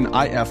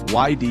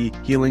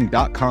 UNIFYD,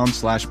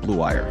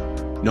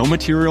 healing.com/bluewire. No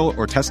material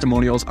or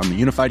testimonials on the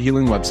Unified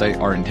Healing website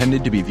are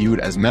intended to be viewed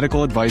as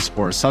medical advice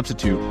or a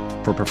substitute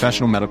for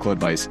professional medical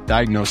advice,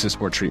 diagnosis,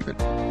 or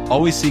treatment.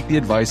 Always seek the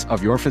advice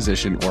of your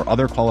physician or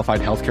other qualified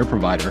healthcare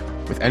provider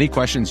with any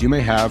questions you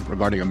may have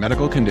regarding a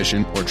medical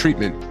condition or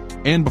treatment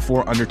and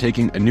before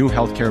undertaking a new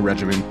healthcare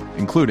regimen,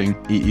 including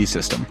EE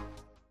System.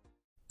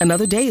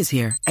 Another day is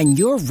here, and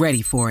you're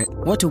ready for it.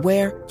 What to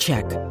wear?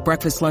 Check.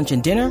 Breakfast, lunch,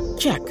 and dinner?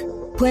 Check.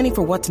 Planning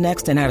for what's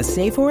next and how to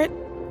save for it?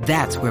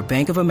 That's where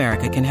Bank of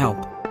America can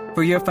help.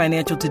 For your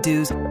financial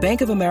to-dos,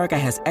 Bank of America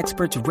has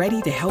experts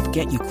ready to help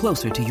get you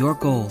closer to your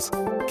goals.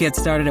 Get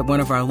started at one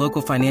of our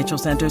local financial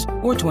centers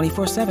or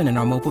 24/7 in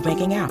our mobile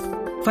banking app.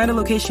 Find a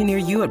location near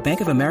you at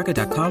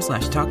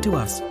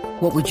bankofamerica.com/talktous.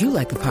 What would you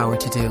like the power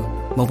to do?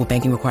 Mobile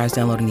banking requires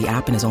downloading the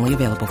app and is only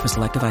available for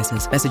select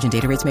devices. Message and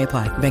data rates may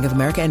apply. Bank of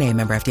America N.A.,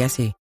 member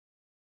FDIC.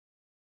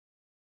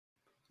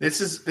 This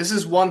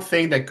is one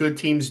thing that good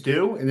teams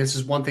do, and this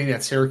is one thing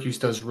that Syracuse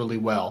does really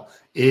well,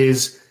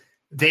 is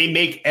they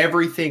make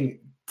everything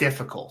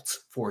difficult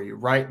for you,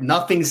 right?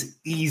 Nothing's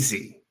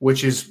easy,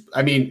 which is,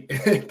 I mean,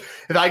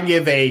 if I can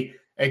give a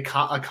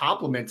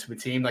compliment to a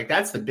team, like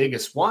that's the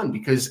biggest one,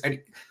 because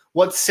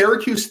what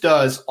Syracuse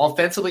does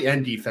offensively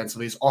and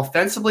defensively is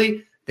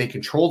offensively, they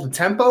control the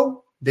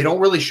tempo. They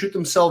don't really shoot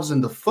themselves in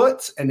the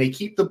foot, and they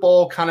keep the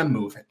ball kind of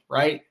moving,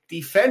 right?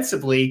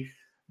 Defensively,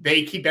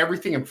 they keep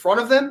everything in front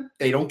of them.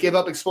 They don't give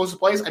up explosive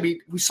plays. I mean,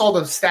 we saw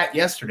the stat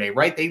yesterday,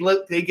 right? They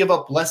give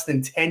up less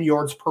than 10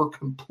 yards per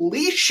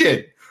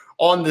completion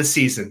on the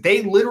season.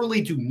 They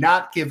literally do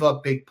not give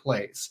up big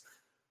plays.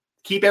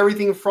 Keep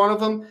everything in front of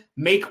them.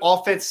 Make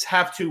offense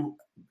have to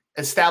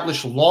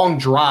establish long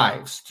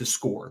drives to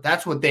score.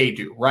 That's what they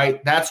do,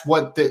 right? That's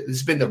what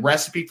has been the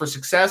recipe for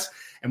success,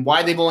 and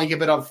why they've only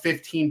given up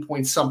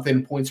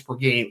 15-point-something points per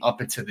game up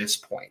until this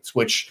point,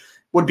 which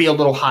would be a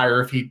little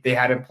higher if they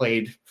hadn't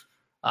played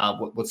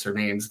what's their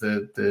names?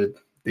 The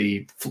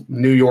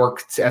New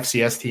York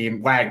FCS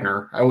team,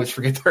 Wagner. I always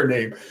forget their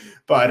name,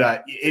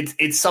 but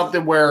it's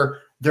something where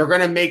they're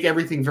going to make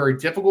everything very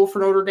difficult for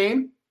Notre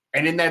Dame.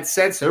 And in that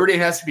sense, Notre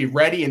Dame has to be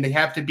ready, and they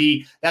have to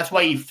be. That's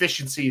why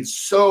efficiency is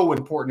so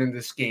important in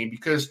this game,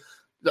 because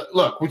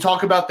look, we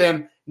talk about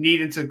them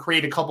needing to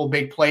create a couple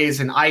big plays,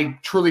 and I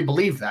truly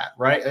believe that,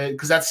 right?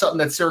 Because that's something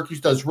that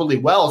Syracuse does really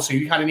well. So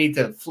you kind of need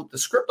to flip the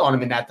script on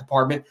them in that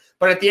department.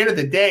 But at the end of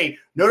the day,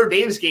 Notre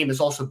Dame's game is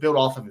also built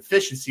off of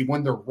efficiency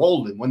when they're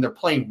rolling, when they're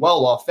playing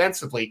well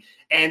offensively.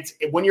 And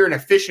when you're an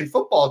efficient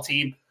football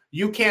team,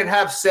 you can't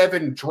have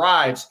 7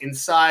 drives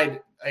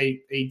inside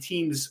a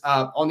team's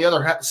on the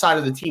other side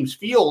of the team's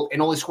field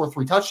and only score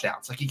 3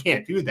 touchdowns. Like, you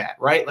can't do that,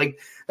 right? Like,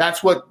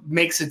 that's what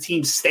makes a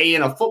team stay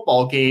in a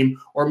football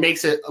game, or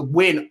makes a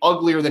win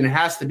uglier than it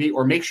has to be,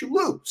 or makes you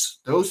lose.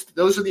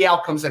 Those are the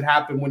outcomes that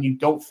happen when you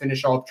don't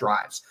finish off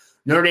drives.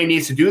 Notre Dame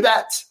needs to do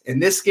that in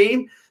this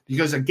game,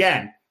 because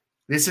again,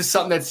 this is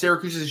something that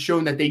Syracuse has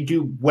shown that they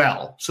do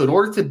well. So in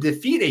order to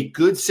defeat a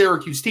good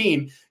Syracuse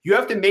team, you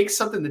have to make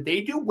something that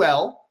they do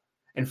well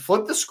and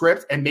flip the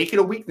script and make it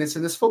a weakness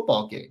in this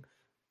football game.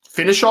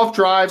 Finish off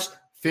drives,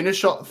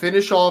 finish off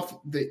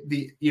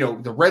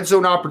the red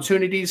zone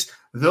opportunities.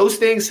 Those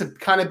things have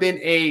kind of been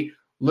a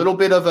little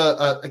bit of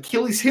a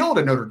Achilles heel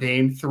to Notre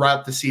Dame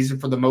throughout the season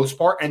for the most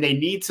part, and they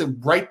need to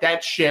right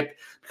that ship,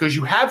 because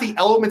you have the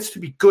elements to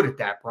be good at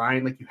that,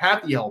 Brian. Like, you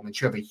have the elements.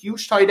 You have a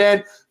huge tight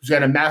end who's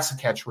got a massive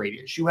catch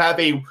radius. You have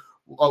a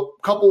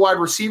couple wide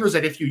receivers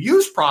that, if you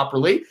use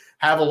properly,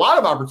 have a lot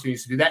of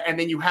opportunities to do that. And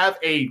then you have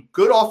a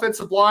good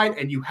offensive line,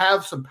 and you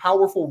have some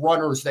powerful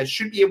runners that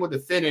should be able to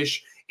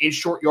finish in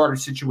short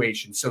yardage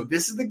situations. So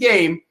this is the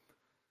game.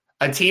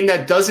 A team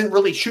that doesn't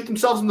really shoot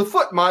themselves in the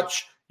foot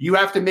much, you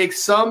have to make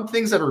some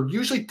things that are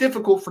usually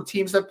difficult for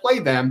teams that play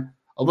them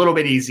a little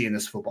bit easy in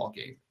this football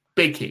game.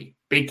 Big key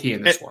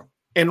in this one.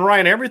 And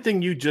Ryan,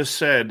 everything you just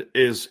said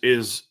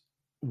is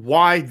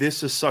why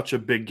this is such a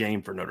big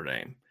game for Notre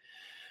Dame.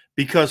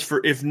 Because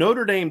if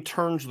Notre Dame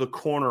turns the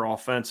corner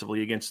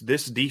offensively against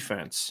this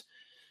defense,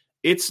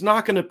 it's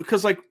not going to,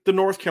 because like the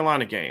North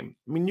Carolina game,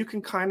 I mean, you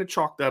can kind of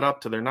chalk that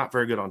up to they're not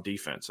very good on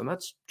defense. And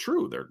that's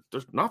true.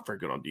 They're not very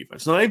good on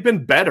defense. Now, they've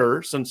been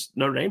better since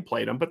Notre Dame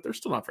played them, but they're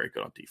still not very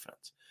good on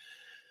defense.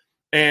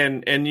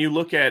 And you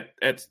look at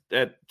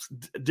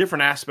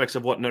different aspects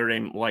of what Notre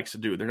Dame likes to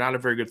do. They're not a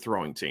very good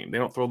throwing team. They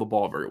don't throw the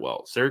ball very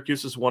well.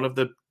 Syracuse is one of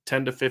the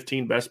 10 to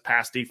 15 best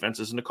pass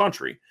defenses in the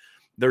country.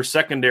 Their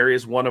secondary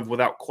is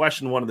without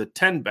question, one of the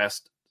 10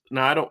 best.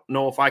 Now, I don't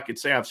know if I could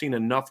say I've seen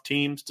enough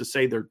teams to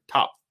say they're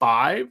top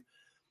 5.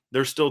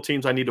 There's still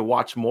teams I need to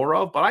watch more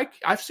of, but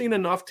I've seen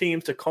enough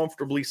teams to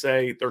comfortably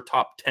say they're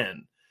top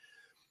 10.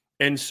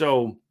 And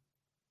so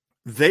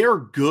they are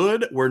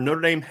good where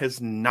Notre Dame has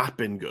not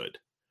been good.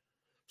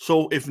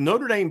 So if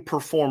Notre Dame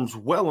performs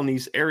well in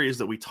these areas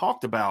that we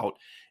talked about,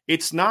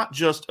 it's not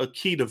just a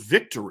key to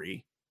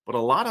victory, but a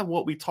lot of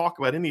what we talk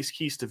about in these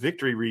keys to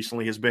victory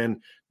recently has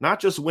been not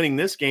just winning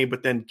this game,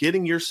 but then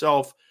getting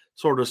yourself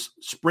sort of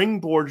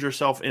springboard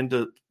yourself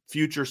into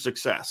future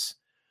success.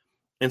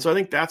 And so I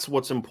think that's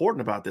what's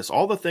important about this.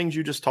 All the things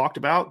you just talked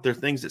about, they're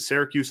things that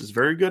Syracuse is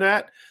very good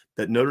at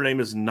that Notre Dame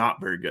is not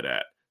very good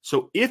at.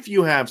 So if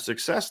you have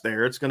success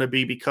there, it's going to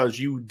be because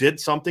you did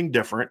something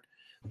different,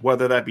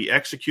 whether that be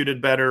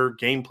executed better,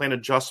 game plan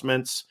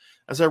adjustments.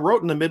 As I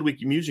wrote in the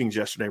midweek musings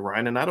yesterday,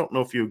 Ryan, and I don't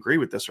know if you agree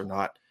with this or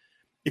not,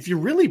 if you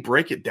really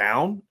break it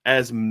down,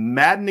 as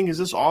maddening as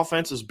this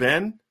offense has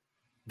been,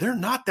 they're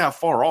not that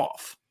far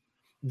off.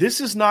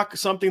 This is not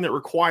something that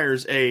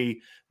requires a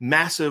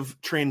massive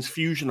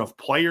transfusion of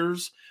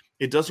players.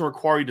 It doesn't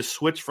require you to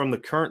switch from the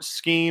current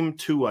scheme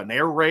to an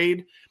air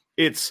raid.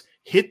 It's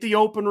hit the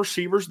open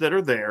receivers that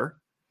are there.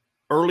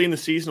 Early in the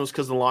season, it was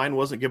because the line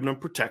wasn't giving them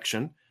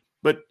protection.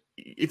 But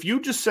if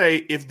you just say,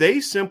 if they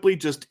simply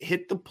just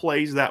hit the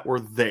plays that were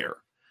there,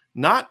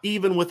 not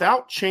even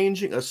without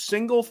changing a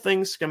single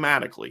thing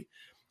schematically.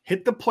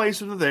 Hit the plays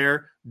that are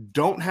there.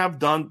 Don't have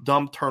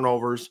dumb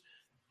turnovers.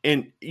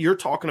 And you're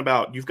talking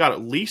about you've got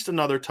at least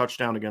another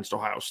touchdown against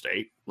Ohio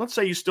State. Let's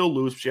say you still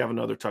lose, but you have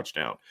another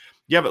touchdown.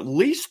 You have at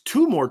least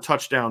 2 more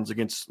touchdowns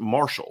against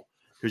Marshall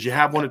because you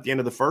have one at the end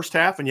of the first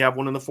half and you have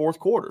one in the fourth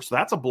quarter. So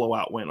that's a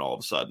blowout win all of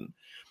a sudden.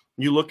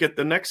 You look at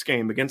the next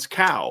game against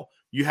Cal.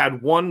 You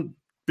had one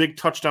big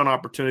touchdown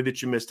opportunity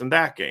that you missed in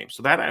that game.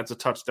 So that adds a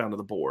touchdown to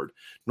the board.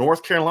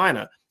 North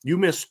Carolina, you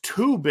missed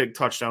 2 big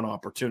touchdown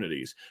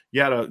opportunities.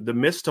 You had the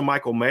miss to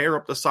Michael Mayer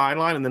up the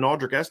sideline, and then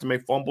Audric Estime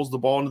fumbles the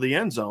ball into the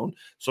end zone.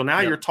 So now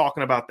you're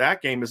talking about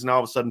that game is now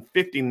all of a sudden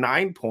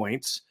 59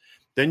 points.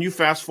 Then you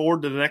fast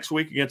forward to the next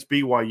week against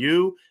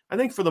BYU. I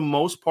think for the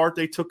most part,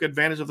 they took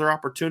advantage of their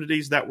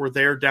opportunities that were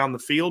there down the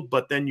field,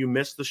 but then you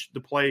missed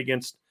the play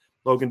against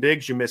Logan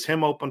Diggs. You miss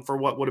him open for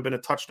what would have been a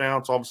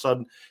touchdown. So all of a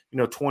sudden,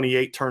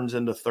 28 turns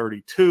into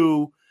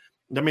 32.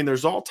 I mean,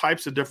 there's all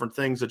types of different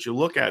things that you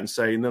look at and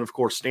say, and then, of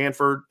course,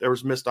 Stanford, there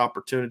was missed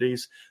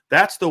opportunities.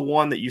 That's the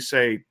one that you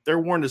say there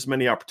weren't as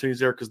many opportunities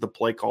there because the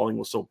play calling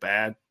was so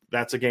bad.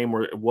 That's a game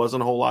where it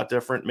wasn't a whole lot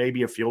different,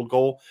 maybe a field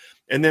goal.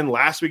 And then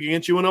last week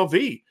against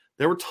UNLV,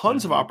 there were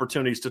tons of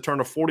opportunities to turn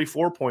a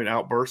 44-point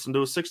outburst into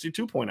a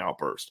 62-point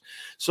outburst.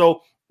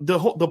 So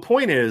the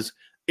point is,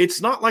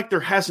 it's not like there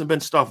hasn't been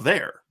stuff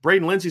there.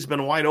 Braden Lindsey's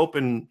been wide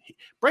open.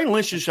 Braden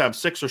Lindsey should have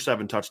 6 or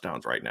 7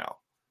 touchdowns right now.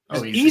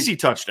 Easy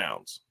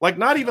touchdowns. Like,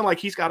 not even like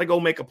he's got to go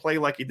make a play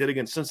like he did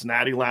against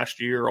Cincinnati last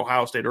year or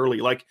Ohio State early,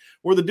 like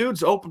where the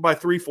dude's open by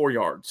 3-4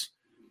 yards.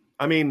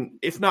 I mean,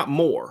 if not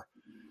more.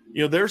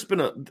 There's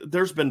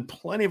been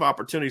plenty of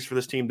opportunities for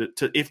this team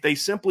to if they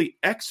simply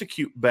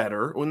execute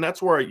better, and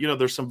that's where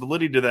there's some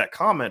validity to that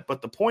comment.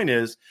 But the point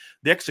is,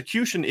 the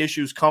execution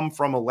issues come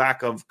from a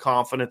lack of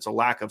confidence, a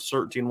lack of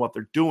certainty in what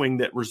they're doing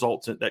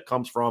that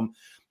comes from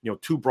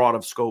too broad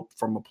of scope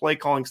from a play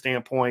calling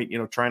standpoint.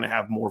 Trying to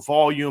have more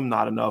volume,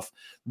 not enough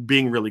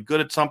being really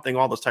good at something,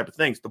 all those type of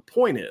things. The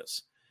point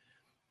is,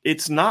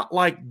 it's not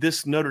like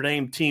this Notre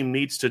Dame team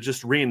needs to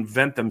just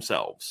reinvent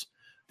themselves.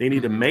 They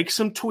need to make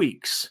some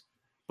tweaks.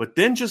 But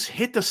then just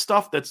hit the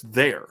stuff that's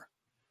there.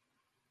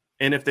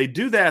 And if they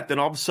do that, then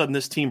all of a sudden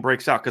this team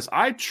breaks out. Because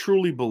I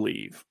truly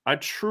believe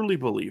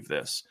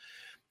this.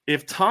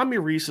 If Tommy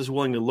Rees is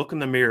willing to look in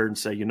the mirror and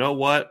say, you know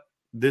what,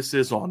 this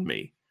is on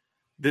me.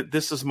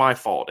 This is my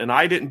fault. And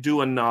I didn't do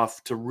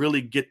enough to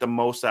really get the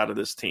most out of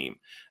this team.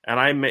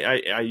 And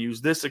I use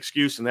this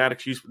excuse and that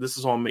excuse, but this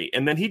is on me.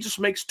 And then he just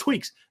makes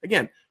tweaks.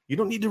 Again, you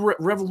don't need to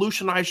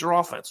revolutionize your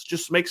offense.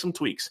 Just make some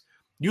tweaks.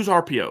 Use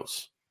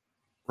RPOs,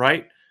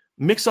 right?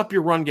 Mix up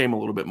your run game a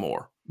little bit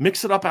more.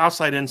 Mix it up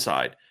outside,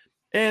 inside.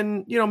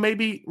 And,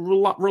 maybe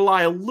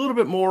rely a little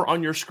bit more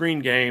on your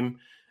screen game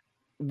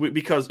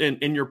because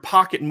in your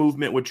pocket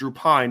movement with Drew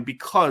Pine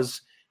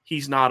because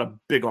he's not a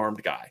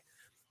big-armed guy.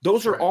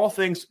 Those are all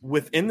things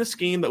within the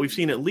scheme that we've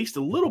seen at least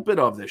a little bit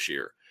of this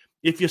year.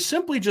 If you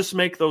simply just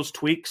make those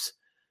tweaks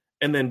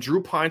and then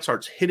Drew Pine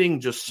starts hitting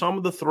just some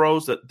of the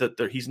throws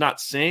that he's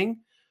not seeing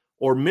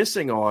or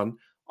missing on,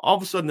 all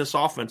of a sudden this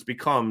offense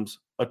becomes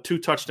a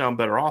 2-touchdown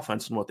better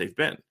offense than what they've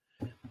been.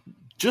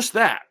 Just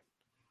that.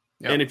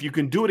 Yep. And if you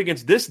can do it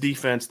against this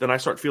defense, then I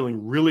start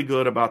feeling really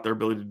good about their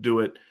ability to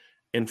do it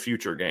in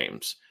future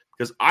games.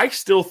 Because I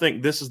still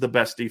think this is the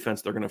best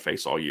defense they're going to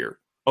face all year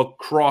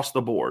across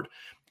the board.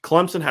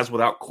 Clemson has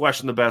without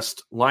question the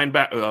best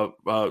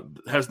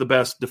has the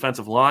best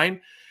defensive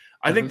line.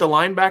 I think the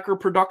linebacker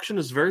production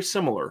is very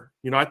similar.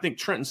 I think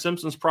Trenton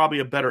Simpson's probably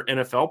a better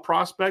NFL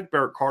prospect.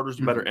 Barrett Carter's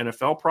a better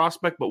NFL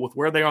prospect. But with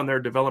where they are in their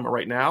development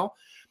right now,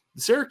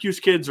 the Syracuse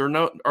kids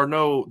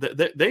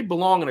they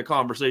belong in a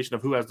conversation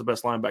of who has the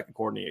best linebacking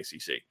core in the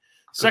ACC.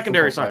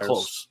 Secondary is not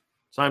close.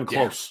 It's not even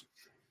close.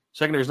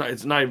 Secondary is not.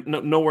 It's not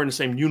nowhere in the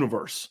same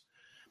universe.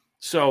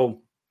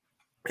 So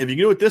if you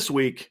can do it this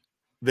week,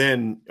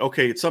 then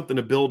okay, it's something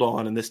to build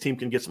on, and this team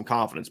can get some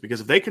confidence.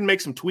 Because if they can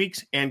make some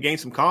tweaks and gain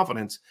some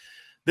confidence,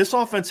 this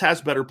offense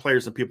has better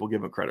players than people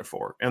give it credit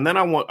for. And then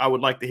I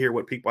would like to hear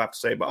what people have to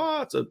say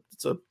about,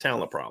 it's a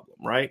talent problem,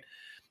 right?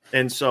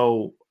 And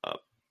so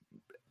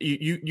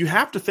you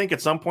have to think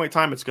at some point in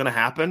time it's going to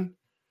happen.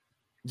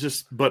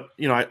 But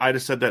I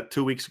just said that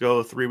 2 weeks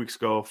ago, 3 weeks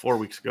ago, 4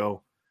 weeks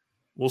ago.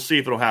 We'll see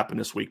if it'll happen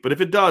this week. But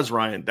if it does,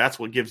 Ryan, that's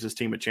what gives this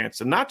team a chance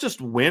to not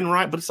just win,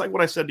 right? But it's like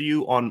what I said to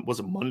you was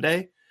it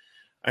Monday?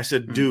 I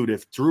said, dude,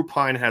 if Drew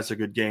Pine has a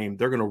good game,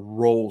 they're going to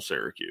roll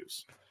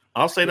Syracuse.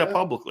 I'll say that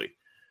publicly.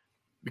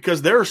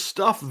 Because there's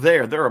stuff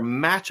there. There are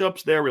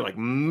matchups there where you're like,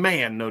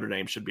 man, Notre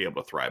Dame should be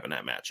able to thrive in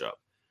that matchup.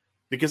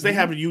 Because they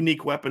have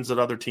unique weapons that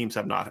other teams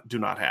do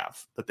not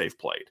have that they've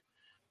played.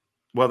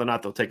 Whether or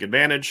not they'll take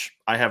advantage,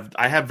 I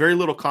have very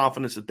little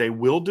confidence that they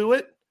will do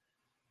it,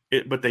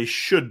 but they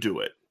should do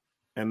it.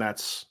 And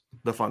that's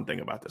the fun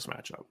thing about this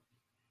matchup.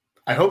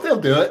 I hope they'll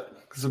do it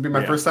because it'll be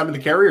my first time in the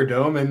Carrier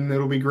Dome, and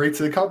it'll be great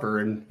to cover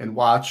and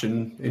watch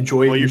and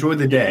enjoy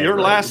the day. Your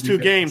last 2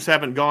 games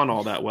haven't gone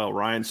all that well,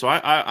 Ryan. So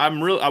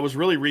I was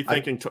really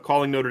rethinking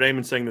calling Notre Dame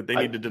and saying that they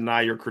need to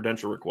deny your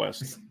credential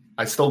request.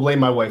 I still blame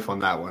my wife on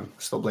that one.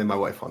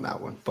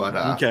 But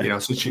Okay.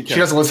 So she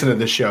doesn't listen to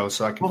this show,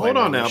 so I can. Well, hold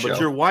on now. But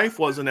your wife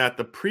wasn't at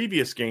the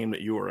previous game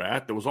that you were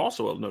at. There was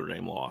also a Notre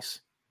Dame loss.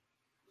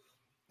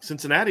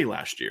 Cincinnati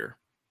last year.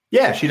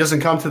 Yeah, she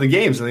doesn't come to the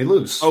games and they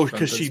lose. Oh,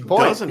 because she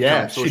doesn't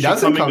come. So she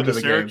doesn't come to the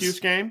Syracuse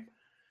game?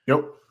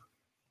 Yep.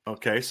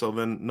 Okay, so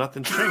then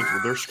nothing's changed.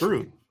 Well, they're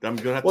screwed. I'm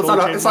gonna have to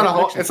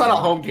it's not a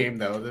home game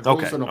though. The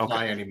rules don't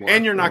apply anymore.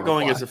 And you're not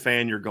going as a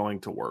fan. You're going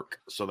to work,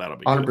 so that'll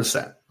be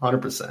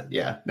 100%.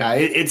 Yeah. Now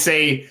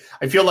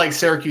I feel like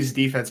Syracuse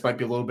defense might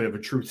be a little bit of a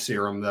truth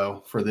serum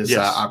though for this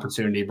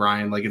opportunity,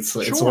 Brian. Like it's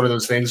one of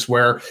those things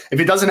where if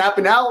it doesn't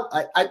happen now,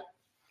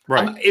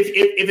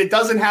 if it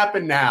doesn't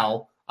happen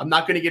now, I'm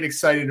not going to get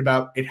excited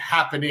about it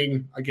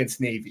happening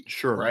against Navy.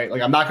 Sure. Right.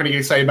 Like I'm not going to get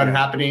excited about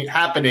it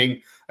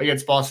happening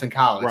against Boston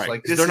College. Right.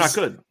 Like they're not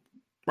good.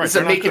 Right. It's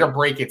a make it or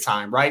break it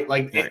time, right?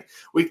 Like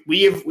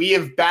we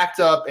have backed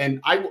up,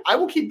 and I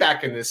will keep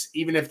backing this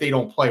even if they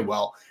don't play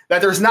well.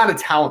 That there's not a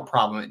talent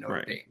problem at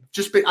Notre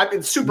Dame. I've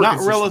been super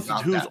not relative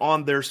to who's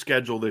on their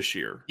schedule this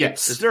year.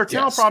 Yes. Is there a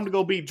talent problem to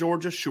go beat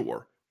Georgia?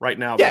 Sure. Right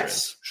now,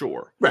 yes,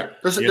 sure. Right.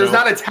 There's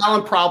not a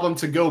talent problem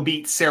to go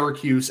beat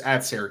Syracuse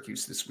at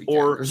Syracuse this weekend,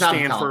 or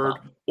Stanford,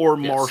 or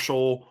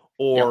Marshall,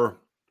 or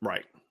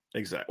right,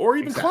 exactly, or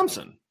even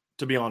Clemson.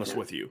 To be honest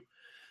with you.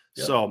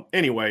 Yep. So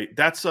anyway,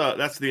 that's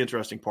the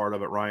interesting part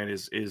of it, Ryan.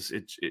 Is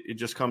it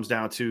just comes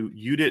down to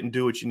you didn't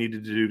do what you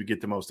needed to do to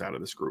get the most out of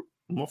this group,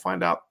 and we'll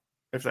find out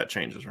if that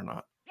changes or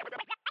not.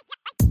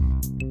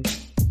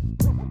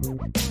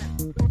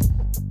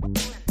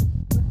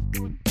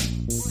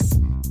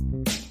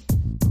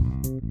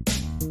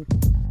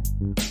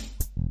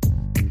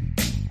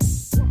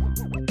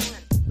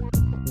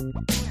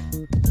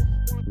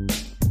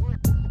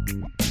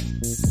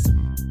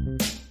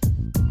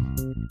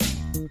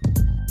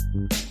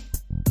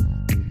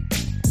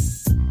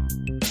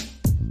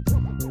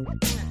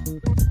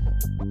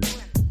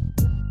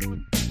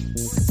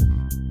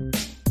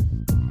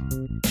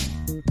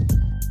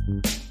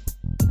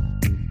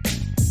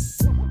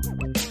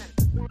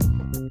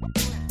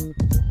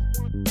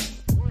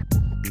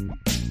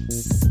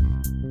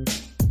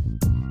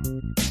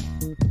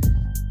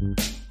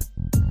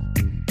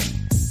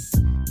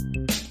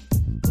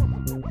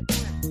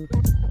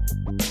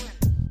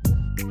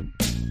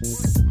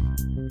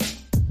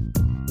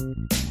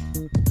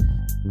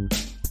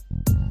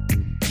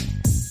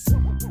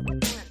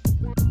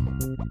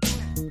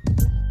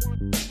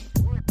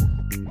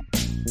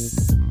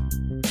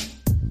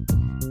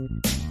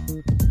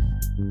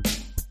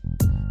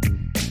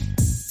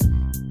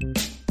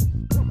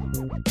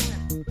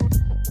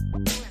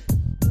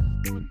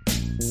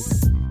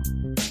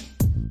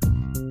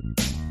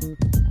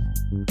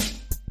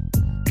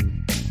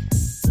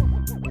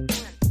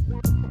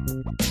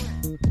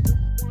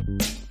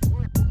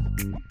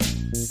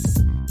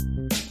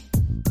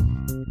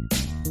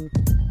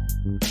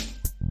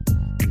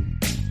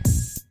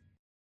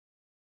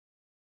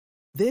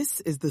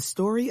 This is the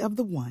story of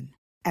the one.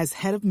 As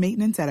head of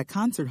maintenance at a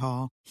concert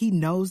hall, he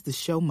knows the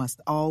show must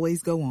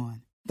always go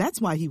on.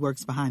 That's why he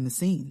works behind the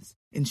scenes,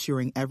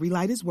 ensuring every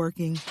light is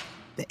working,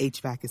 the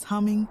HVAC is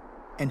humming,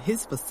 and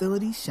his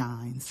facility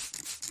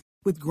shines.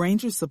 With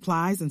Grainger's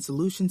supplies and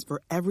solutions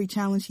for every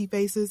challenge he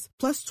faces,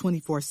 plus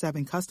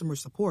 24/7 customer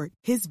support,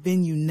 his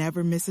venue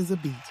never misses a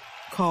beat.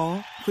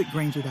 Call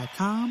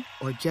quickgrainger.com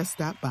or just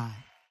stop by.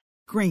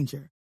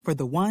 Grainger, for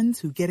the ones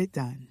who get it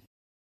done.